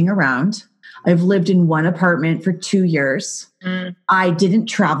stopped moving around. I've lived in one apartment for 2 years. I didn't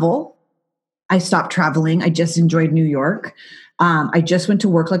travel. I stopped traveling. I just enjoyed New York. I just went to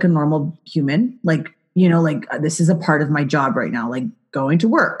work like a normal human. This is a part of my job right now, like going to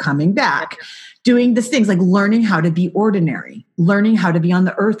work, coming back, doing these things, like learning how to be ordinary, learning how to be on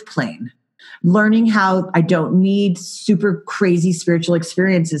the earth plane, learning how I don't need super crazy spiritual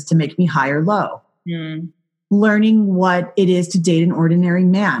experiences to make me high or low. Learning what it is to date an ordinary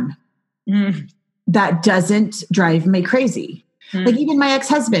man that doesn't drive me crazy. Like even my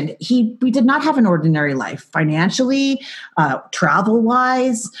ex-husband, we did not have an ordinary life financially,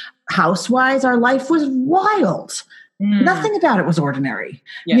 travel-wise, house-wise. Our life was wild. Nothing about it was ordinary,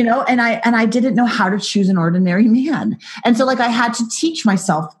 and I didn't know how to choose an ordinary man. And so like I had to teach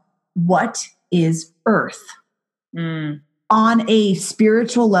myself what is earth on a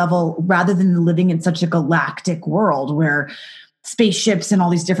spiritual level, rather than living in such a galactic world where spaceships and all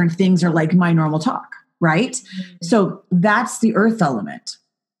these different things are like my normal talk, right? So that's the earth element.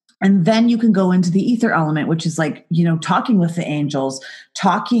 And then you can go into the ether element, which is like, talking with the angels,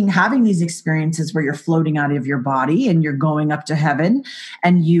 having these experiences where you're floating out of your body and you're going up to heaven,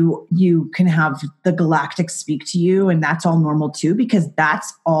 and you can have the galactic speak to you. And that's all normal too, because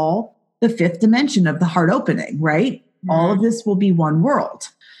that's all the fifth dimension of the heart opening, right? All of this will be one world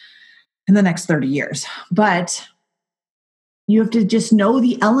in the next 30 years. But you have to just know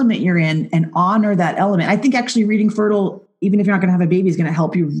the element you're in and honor that element. I think actually reading Fertile, even if you're not going to have a baby, is going to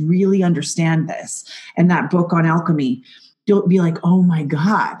help you really understand this. And that book on alchemy, you'll be like, oh my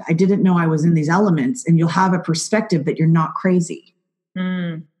God, I didn't know I was in these elements. And you'll have a perspective that you're not crazy.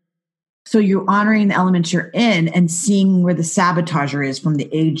 So you're honoring the elements you're in and seeing where the sabotager is from the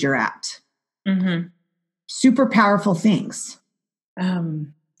age you're at. Super powerful things.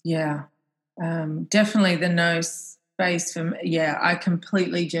 Definitely the no space for me. Yeah, I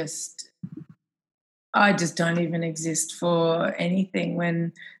just don't even exist for anything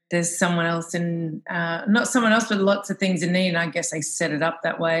when there's someone else not someone else, but lots of things in me, and I guess I set it up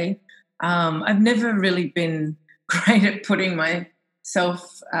that way. I've never really been great at putting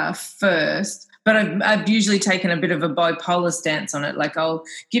myself first, but I've usually taken a bit of a bipolar stance on it. Like I'll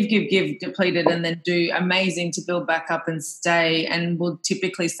give, depleted, and then do amazing to build back up and stay, and will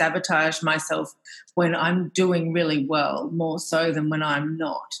typically sabotage myself when I'm doing really well, more so than when I'm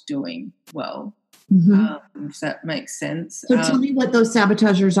not doing well. If that makes sense. So tell me what those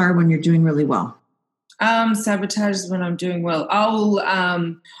sabotagers are when you're doing really well. Sabotages when I'm doing well.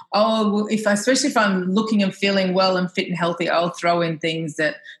 Especially if I'm looking and feeling well and fit and healthy, I'll throw in things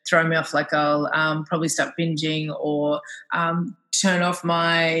that throw me off. Like I'll probably start binging, or turn off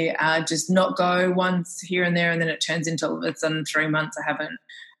my just not go once here and there, and then it turns into all of a sudden 3 months I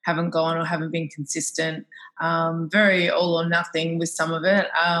haven't gone or haven't been consistent. Very all or nothing with some of it.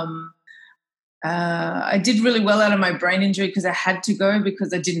 I did really well out of my brain injury because I had to go,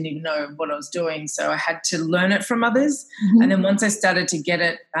 because I didn't even know what I was doing. So I had to learn it from others. And then once I started to get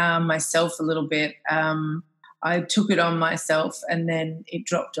it myself a little bit, I took it on myself, and then it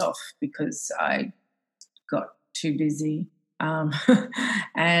dropped off because I got too busy. And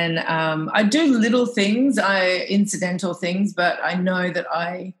I do little things, incidental things, but I know that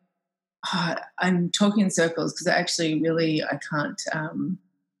I'm talking in circles because I can't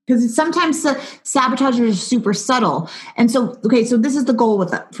Because sometimes the sabotagers are super subtle. And so, okay, so this is the goal with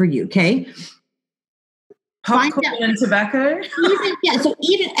that for you, okay? Popcorn and tobacco? So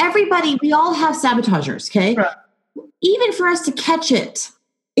even everybody, we all have sabotagers, okay? Right. Even for us to catch it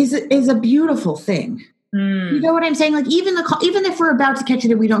is a beautiful thing. You know what I'm saying? Like even if we're about to catch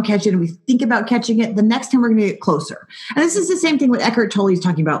it and we don't catch it and we think about catching it, the next time we're going to get closer. And this is the same thing with Eckhart Tolle's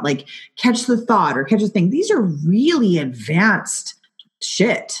talking about, like catch the thought or catch the thing. These are really advanced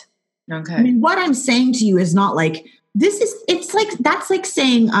shit. Okay. I mean, what I'm saying to you is not like, that's like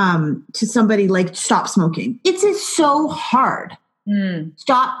saying to somebody like, stop smoking. It's so hard.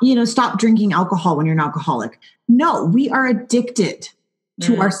 Stop drinking alcohol when you're an alcoholic. No, we are addicted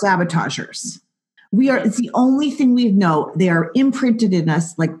to our sabotagers. It's the only thing we know. They are imprinted in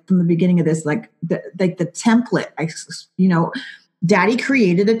us, like from the beginning of this, like the template. Daddy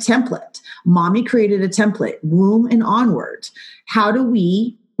created a template. Mommy created a template, womb and onward. How do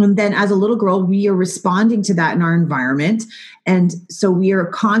we, and then as a little girl, we are responding to that in our environment. And so we are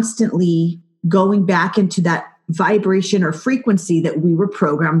constantly going back into that vibration or frequency that we were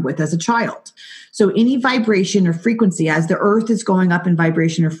programmed with as a child. So any vibration or frequency, as the earth is going up in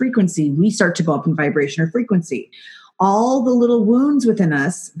vibration or frequency, we start to go up in vibration or frequency. All the little wounds within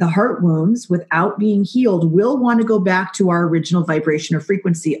us, the heart wounds, without being healed, will want to go back to our original vibration or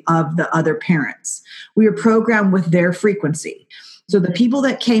frequency of the other parents. We are programmed with their frequency. So the people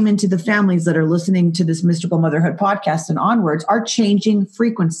that came into the families that are listening to this Mystical Motherhood podcast and onwards are changing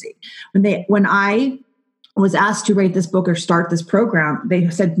frequency. When I was asked to write this book or start this program, they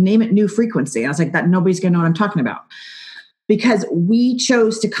said, name it New Frequency. I was like, that nobody's going to know what I'm talking about, because we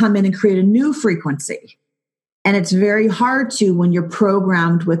chose to come in and create a new frequency. And it's very hard to when you're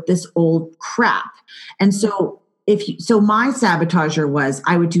programmed with this old crap. And so my sabotager was,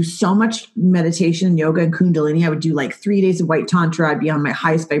 I would do so much meditation, yoga, and Kundalini. I would do like 3 days of white tantra. I'd be on my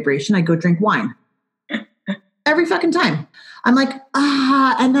highest vibration. I'd go drink wine every fucking time. I'm like,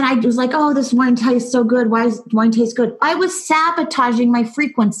 and then I was like, oh, this wine tastes so good. Why does wine taste good? I was sabotaging my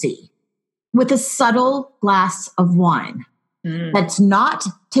frequency with a subtle glass of wine that's not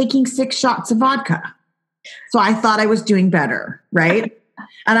taking 6 shots of vodka. So I thought I was doing better, right?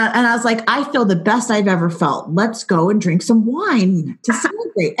 And I was like, I feel the best I've ever felt. Let's go and drink some wine to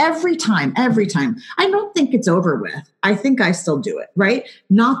celebrate every time. I don't think it's over with. I think I still do it, right?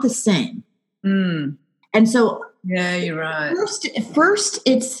 Not the same. And so, yeah, you're right. First,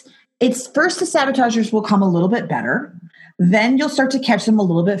 it's the sabotagers will come a little bit better. Then you'll start to catch them a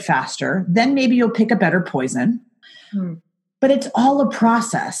little bit faster. Then maybe you'll pick a better poison. But it's all a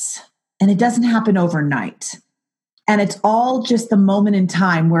process, and it doesn't happen overnight. And it's all just the moment in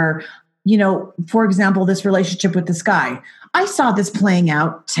time where, for example, this relationship with this guy, I saw this playing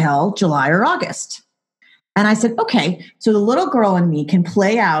out till July or August. And I said, okay, so the little girl in me can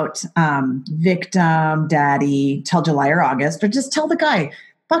play out victim, daddy, till July or August, or just tell the guy,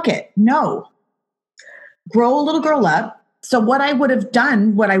 fuck it, no. Grow a little girl up. So what I would have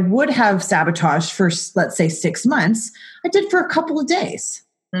done, what I would have sabotaged for, let's say, 6 months, I did for a couple of days.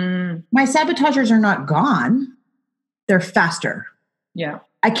 My sabotagers are not gone. They're faster. Yeah.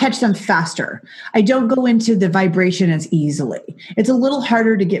 I catch them faster. I don't go into the vibration as easily. It's a little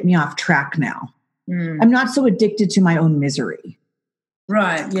harder to get me off track now. I'm not so addicted to my own misery.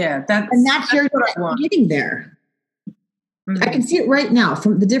 Right. Yeah. That's what I want. Getting there. I can see it right now.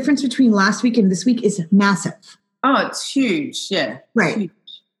 From the difference between last week and this week is massive. Oh, it's huge. Yeah. Right. Huge.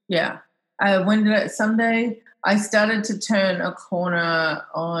 Yeah. Sunday, I started to turn a corner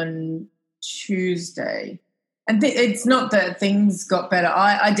on Tuesday. And it's not that things got better.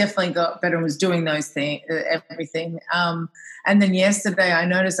 I definitely got better and was doing those things, everything. And then yesterday I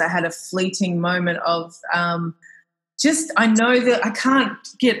noticed I had a fleeting moment of I know that I can't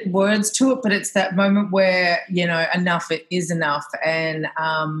get words to it, but it's that moment where, enough, it is enough. And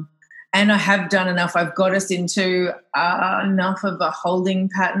I have done enough. I've got us into enough of a holding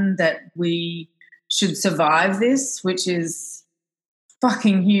pattern that we should survive this, which is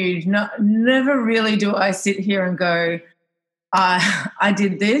fucking huge. Never really do I sit here and go, I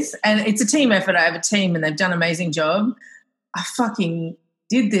did this. And it's a team effort. I have a team and they've done an amazing job. I fucking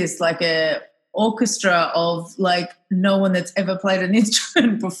did this like a orchestra of like no one that's ever played an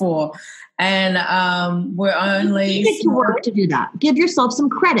instrument before. And we're only... You need to work to do that. Give yourself some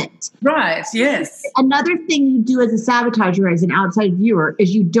credit. Right, yes. Another thing you do as a sabotager, as an outside viewer,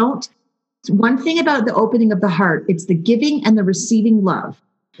 is you don't... One thing about the opening of the heart, it's the giving and the receiving love.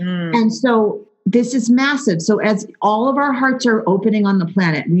 And so this is massive. So as all of our hearts are opening on the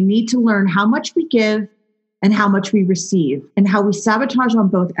planet, we need to learn how much we give and how much we receive and how we sabotage on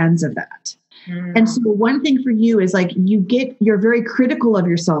both ends of that. And so one thing for you is like you're very critical of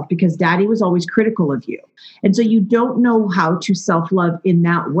yourself because daddy was always critical of you. And so you don't know how to self-love in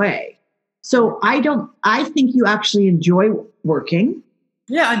that way. So I think you actually enjoy working.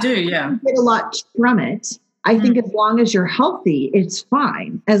 Yeah, I do. Yeah. You get a lot from it. I think as long as you're healthy, it's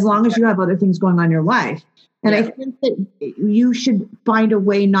fine. As long as you have other things going on in your life. And I think that you should find a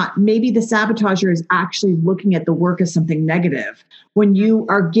way maybe the sabotager is actually looking at the work as something negative when you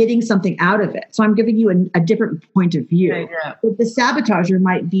are getting something out of it. So I'm giving you a different point of view. But the sabotager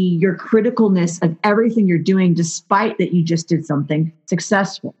might be your criticalness of everything you're doing, despite that you just did something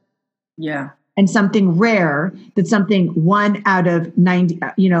successful. Yeah. And something rare that something 1 out of 90,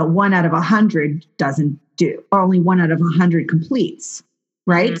 1 out of 100 doesn't do, or only 1 out of 100 completes.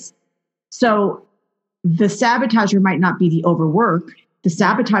 Right. So the sabotager might not be the overwork. The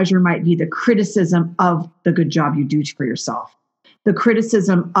sabotager might be the criticism of the good job you do for yourself, the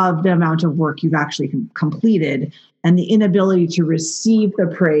criticism of the amount of work you've actually completed, and the inability to receive the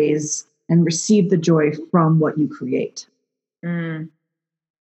praise and receive the joy from what you create. And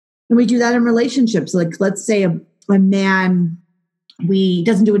we do that in relationships. Like, let's say a man,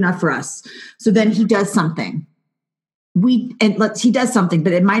 doesn't do enough for us. So then he does something. He does something,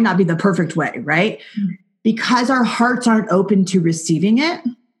 but it might not be the perfect way, right? Because our hearts aren't open to receiving it,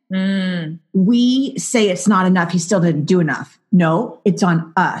 we say it's not enough. He still didn't do enough. No, it's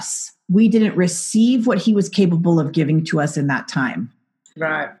on us. We didn't receive what he was capable of giving to us in that time.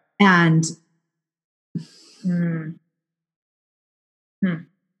 Right. And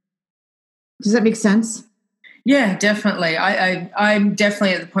does that make sense? Yeah, definitely. I'm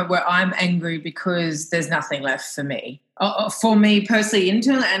definitely at the point where I'm angry because there's nothing left for me. For me personally,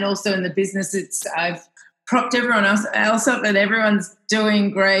 internally, and also in the business, I've propped everyone else up and everyone's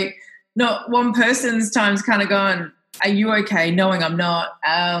doing great. Not one person's time's kind of gone, are you okay? Knowing I'm not,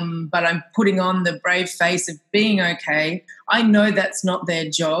 but I'm putting on the brave face of being okay. I know that's not their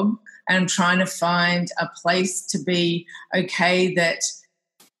job, and I'm trying to find a place to be okay that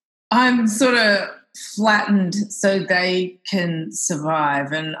I'm sort of flattened so they can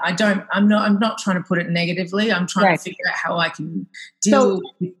survive. And I'm not trying to put it negatively. I'm trying to figure out how I can deal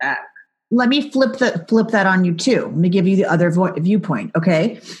with that. Let me flip that on you too. Let me give you the other viewpoint.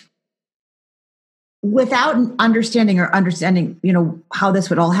 Okay. Without understanding, how this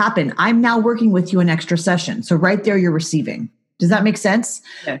would all happen, I'm now working with you an extra session. So right there, you're receiving. Does that make sense?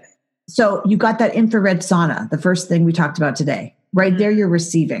 Yes. So you got that infrared sauna, the first thing we talked about today. Right there, you're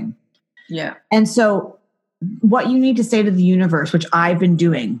receiving. Yeah. And so what you need to say to the universe, which I've been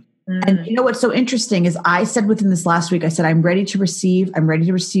doing, and you know what's so interesting is I said within this last week, I said, I'm ready to receive love. I'm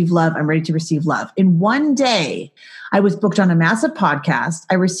ready to receive love. In one day, I was booked on a massive podcast.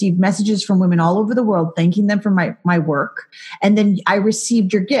 I received messages from women all over the world, thanking them for my work. And then I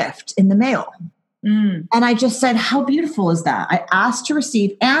received your gift in the mail. And I just said, how beautiful is that? I asked to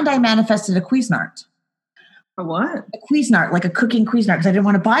receive, and I manifested a Cuisinart. A what? A Cuisinart, like a cooking Cuisinart, because I didn't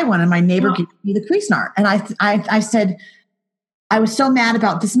want to buy one, and my neighbor gave me the Cuisinart. And I said, I was so mad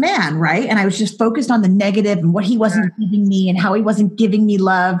about this man, right? And I was just focused on the negative and what he wasn't giving me and how he wasn't giving me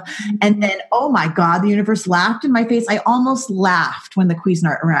love. And then, oh my God, the universe laughed in my face. I almost laughed when the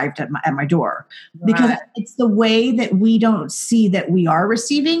Cuisinart arrived at my door, because it's the way that we don't see that we are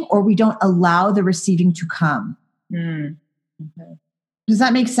receiving, or we don't allow the receiving to come. Okay. Does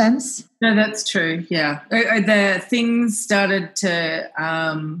that make sense? No, that's true. Yeah. The things started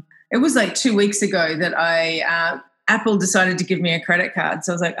to, it was like 2 weeks ago that Apple decided to give me a credit card.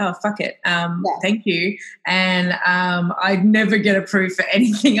 So I was like, oh, fuck it. Thank you. And I'd never get approved for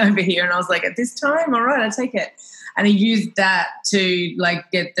anything over here. And I was like, at this time, all right, I'll take it. And I used that to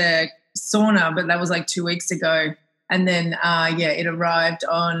get the sauna, but that was like 2 weeks ago. And then, it arrived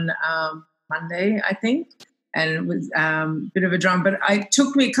on Monday, I think. And it was a bit of a drama. But it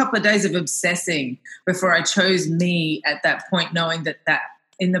took me a couple of days of obsessing before I chose me at that point, knowing that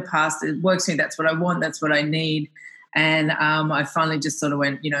in the past it works for me. That's what I want. That's what I need. And I finally just sort of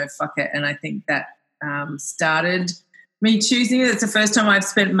went, fuck it. And I think that started me choosing it. It's the first time I've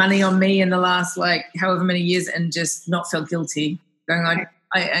spent money on me in the last however many years and just not felt guilty. Going on,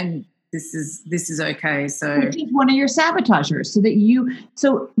 and this is okay. So which is one of your sabotagers.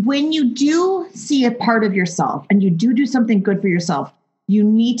 So when you do see a part of yourself and you do something good for yourself, you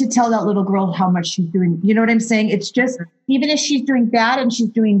need to tell that little girl how much she's doing. You know what I'm saying? It's just, even if she's doing bad and she's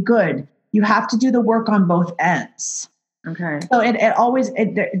doing good, you have to do the work on both ends. Okay. So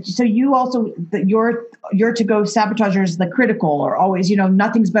you also, your to-go sabotagers, the critical, or always,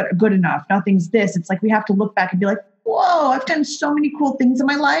 nothing's good enough. Nothing's this. It's like we have to look back and be like, whoa, I've done so many cool things in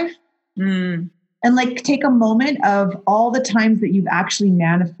my life. and like take a moment of all the times that you've actually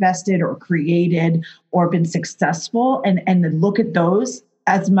manifested or created or been successful, and then look at those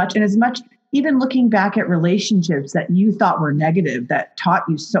as much, even looking back at relationships that you thought were negative that taught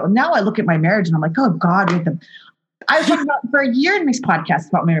you. So now I look at my marriage and I'm like, oh God, I was talking about for a year in these podcasts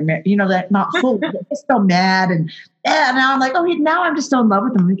about my marriage, that not full, just so mad. And now I'm like, now I'm just so in love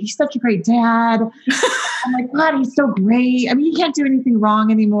with him. Like, he's such a great dad. I'm like, God, he's so great. I mean, he can't do anything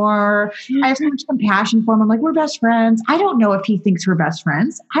wrong anymore. I have so much compassion for him. I'm like, we're best friends. I don't know if he thinks we're best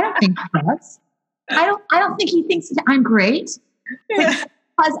friends. I don't think he does. I don't think he thinks I'm great. But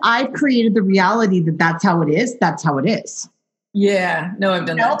because I've created the reality that that's how it is, that's how it is. Yeah. No, I've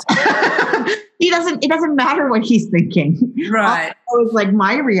done that. It doesn't matter what he's thinking. Right. It's like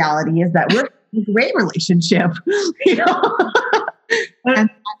my reality is that we're in a great relationship. And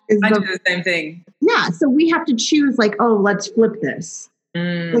I do the same thing. Yeah. So we have to choose like, let's flip this.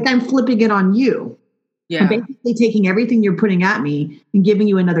 Like I'm flipping it on you. Yeah. I'm basically taking everything you're putting at me and giving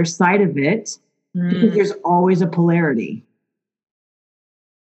you another side of it, because there's always a polarity.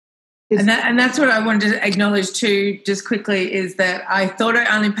 And that's what I wanted to acknowledge too, just quickly, is that I thought I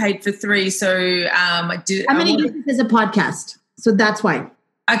only paid for 3. So I'm going to use this as a podcast. So that's why.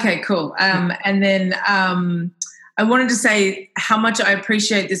 Okay, cool. And then I wanted to say how much I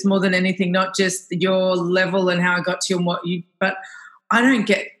appreciate this more than anything, not just your level and how I got to you but I don't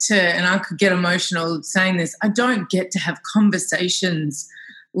get to, and I could get emotional saying this, I don't get to have conversations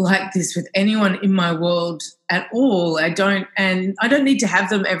like this with anyone in my world at all. I don't need to have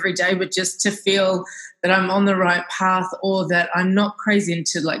them every day, but just to feel that I'm on the right path, or that I'm not crazy, and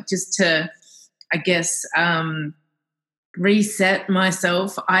to I guess, reset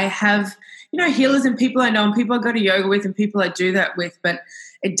myself. I have, healers and people I know and people I go to yoga with and people I do that with, but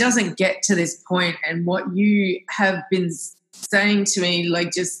it doesn't get to this point. And what you have been saying to me,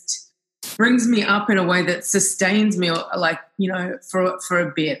 like, just brings me up in a way that sustains me, for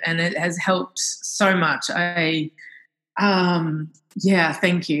a bit, and it has helped so much. Thank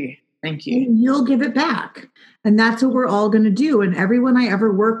you. And you'll give it back. And that's what we're all going to do. And everyone I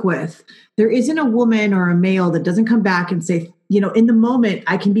ever work with, there isn't a woman or a male that doesn't come back and say, in the moment,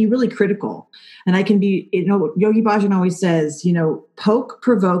 I can be really critical. And I can be, Yogi Bhajan always says, poke,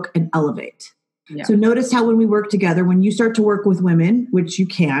 provoke, and elevate. Yeah. So notice how when we work together, when you start to work with women, which you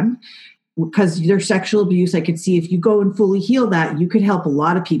can, because their sexual abuse, I could see if you go and fully heal that, you could help a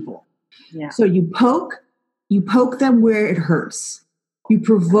lot of people. Yeah. So you poke them where it hurts. You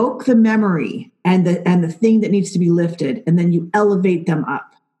provoke the memory and the thing that needs to be lifted, and then you elevate them up.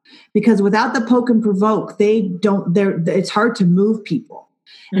 Because without the poke and provoke, it's hard to move people.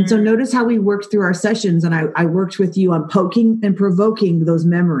 And so notice how we worked through our sessions, and I worked with you on poking and provoking those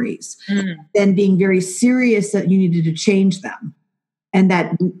memories, then being very serious that you needed to change them. And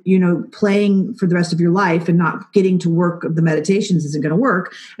that, playing for the rest of your life and not getting to work the meditations isn't going to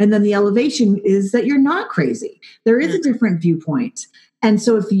work. And then the elevation is that you're not crazy. There is a different viewpoint. And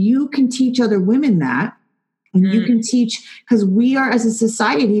so if you can teach other women that, and you can teach, because we are, as a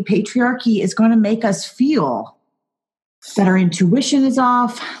society, patriarchy is going to make us feel that our intuition is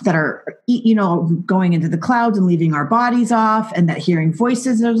off, that our, going into the clouds and leaving our bodies off, and that hearing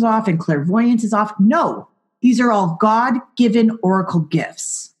voices is off and clairvoyance is off. No. These are all God-given oracle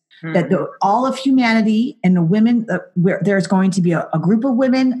gifts that all of humanity and the women, there's going to be a group of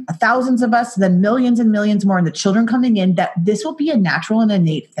women, thousands of us, then millions and millions more, and the children coming in, that this will be a natural and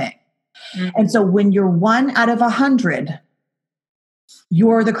innate thing. And so when you're 1 out of 100,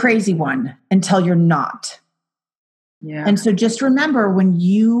 you're the crazy one until you're not. Yeah. And so just remember, when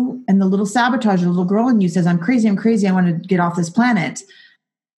you and the little sabotage, the little girl in you says, I'm crazy, I want to get off this planet.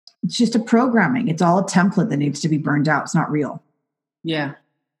 It's just a programming. It's all a template that needs to be burned out. It's not real. Yeah.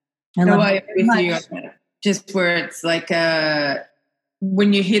 I agree with you. Just where it's like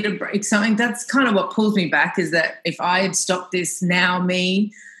when you hit a break, something, that's kind of what pulls me back, is that if I had stopped this now,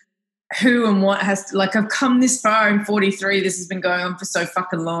 me, who and what has to, like, I've come this far in 43. This has been going on for so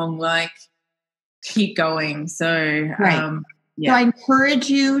fucking long. Like, keep going. So, right. So I encourage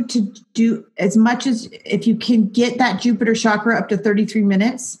you to do as much as, if you can get that Jupiter chakra up to 33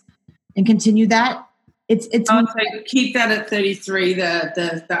 minutes and continue that. It's so keep that at 33.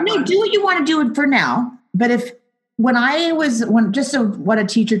 Do what you want to do for now. But what a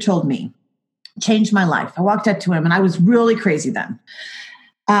teacher told me changed my life. I walked up to him and I was really crazy then.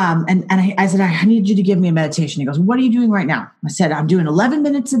 And I said, I need you to give me a meditation. He goes, what are you doing right now? I said, I'm doing 11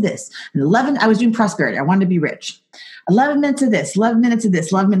 minutes of this. And I was doing prosperity. I wanted to be rich. 11 minutes of this, 11 minutes of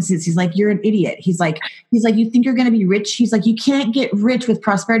this, 11 minutes of this. He's like, you're an idiot. He's like, you think you're going to be rich? He's like, you can't get rich with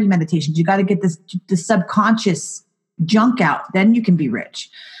prosperity meditations. You got to get the subconscious junk out. Then you can be rich.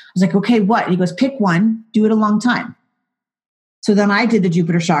 I was like, okay, what? He goes, pick one, do it a long time. So then I did the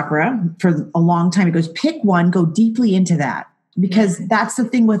Jupiter chakra for a long time. He goes, pick one, go deeply into that. Because that's the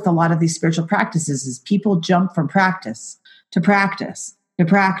thing with a lot of these spiritual practices is people jump from practice to practice to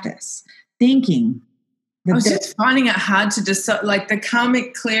practice, thinking. I was just finding it hard to decide, like the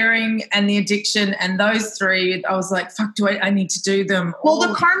karmic clearing and the addiction and those three. I was like, fuck, I need to do them all? Well,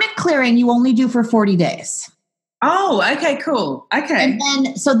 the karmic clearing you only do for 40 days. Oh, okay, cool. Okay. And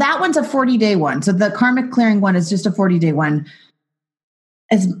then, so that one's a 40-day one. So the karmic clearing one is just a 40-day one,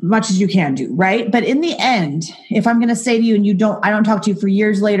 as much as you can do, right? But in the end, if I'm going to say to you, and I don't talk to you for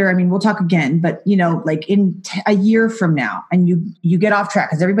years later, I mean, we'll talk again, but like in a year from now, and you get off track,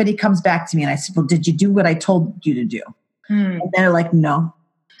 because everybody comes back to me and I said, well, did you do what I told you to do? And they're like, no.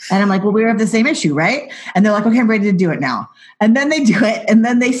 And I'm like, well, we have the same issue, right? And they're like, okay, I'm ready to do it now. And then they do it, and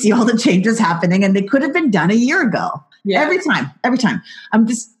then they see all the changes happening, and they could have been done a year ago. Yeah. Every time.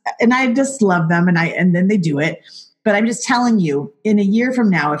 I just love them, and then they do it. But I'm just telling you, in a year from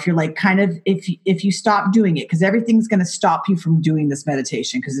now, if you're like if you stop doing it, because everything's going to stop you from doing this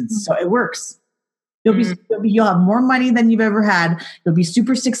meditation, because it works. You'll have more money than you've ever had. You'll be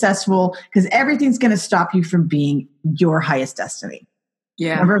super successful, because everything's going to stop you from being your highest destiny.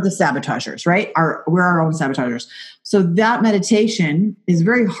 Yeah, we're the sabotagers, right? We're our own sabotagers. So that meditation is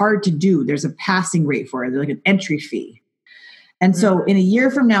very hard to do. There's a passing rate for it. There's like an entry fee. And so in a year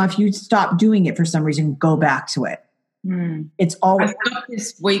from now, if you stop doing it for some reason, go back to it. It's always. I stopped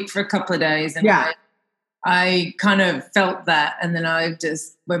this week for a couple of days, and I kind of felt that, and then I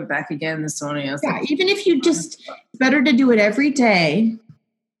just went back again this morning. I was like, even if you it's better to do it every day,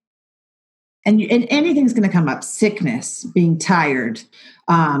 and anything's going to come up: sickness, being tired,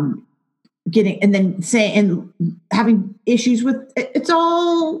 having issues with. It's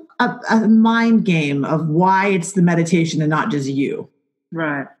all a mind game of why it's the meditation and not just you,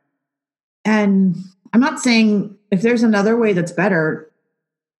 right? And I'm not saying if there's another way that's better,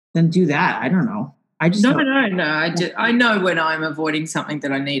 then do that. I don't know. I just no. I know when I'm avoiding something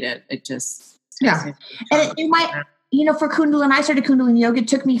that I need it. It just and it might, for Kundalini. I started Kundalini yoga. It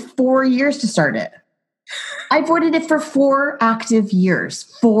took me 4 years to start it. I avoided it for 4 active years,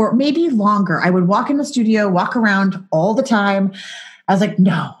 4 maybe longer. I would walk in the studio, walk around all the time. I was like,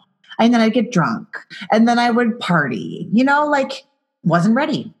 no, and then I'd get drunk, and then I would party. Wasn't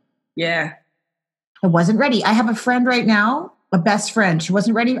ready. Yeah. I wasn't ready. I have a friend right now, a best friend. She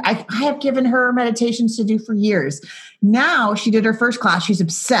wasn't ready. I have given her meditations to do for years. Now she did her first class. She's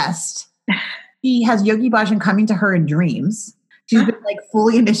obsessed. She has Yogi Bhajan coming to her in dreams. She's been like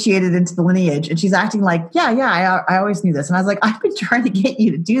fully initiated into the lineage, and she's acting like, I always knew this. And I was like, I've been trying to get you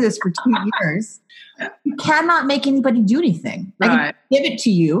to do this for 2 years. You cannot make anybody do anything. I can give it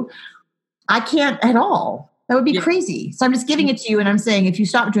to you. I can't at all. That would be crazy. So I'm just giving it to you, and I'm saying, if you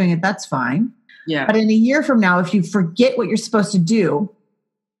stop doing it, that's fine. Yeah. But in a year from now, if you forget what you're supposed to do,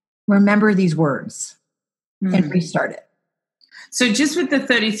 remember these words and restart it. So just with the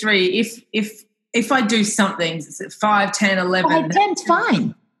 33, if I do something, 5, 10, 11. 5, 10's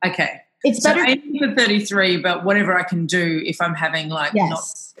fine. Okay. It's better. Aiming for 33, but whatever I can do if I'm having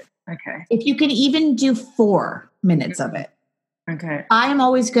okay. If you can even do 4 minutes of it. Okay. I'm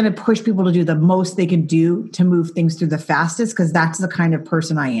always going to push people to do the most they can do to move things through the fastest, because that's the kind of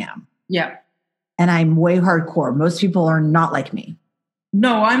person I am. Yeah. And I'm way hardcore. Most people are not like me.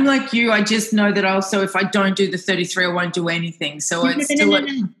 No, I'm like you. I just know that also if I don't do the 33, I won't do anything. So it's still.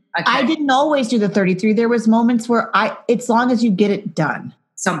 Okay. I didn't always do the 33. There was moments where as long as you get it done.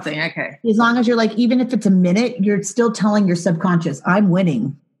 Something, okay. As long as you're like, even if it's a minute, you're still telling your subconscious, I'm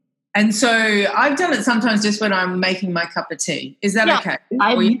winning. And so I've done it sometimes just when I'm making my cup of tea. Is that okay?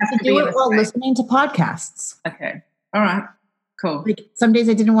 I used to do it while listening to podcasts. Okay. All right. Cool. Like some days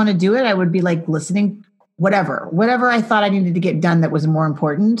I didn't want to do it. I would be like listening, whatever I thought I needed to get done that was more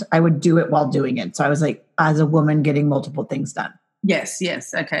important, I would do it while doing it. So I was like, as a woman, getting multiple things done. Yes.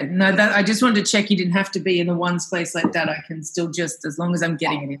 Okay. No, I just wanted to check you didn't have to be in the one space like that. I can still just, as long as I'm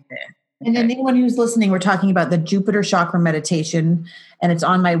getting it in there. Okay. And then anyone who's listening, we're talking about the Jupiter Chakra meditation, and it's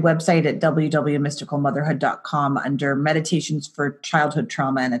on my website at www.mysticalmotherhood.com under meditations for childhood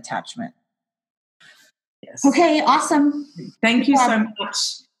trauma and attachment. Yes. Okay, awesome. Thank you so much.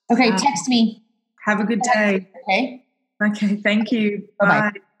 Okay, text me. Have a good day. Okay. Okay, thank you.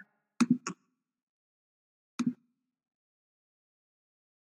 Bye-bye. Bye.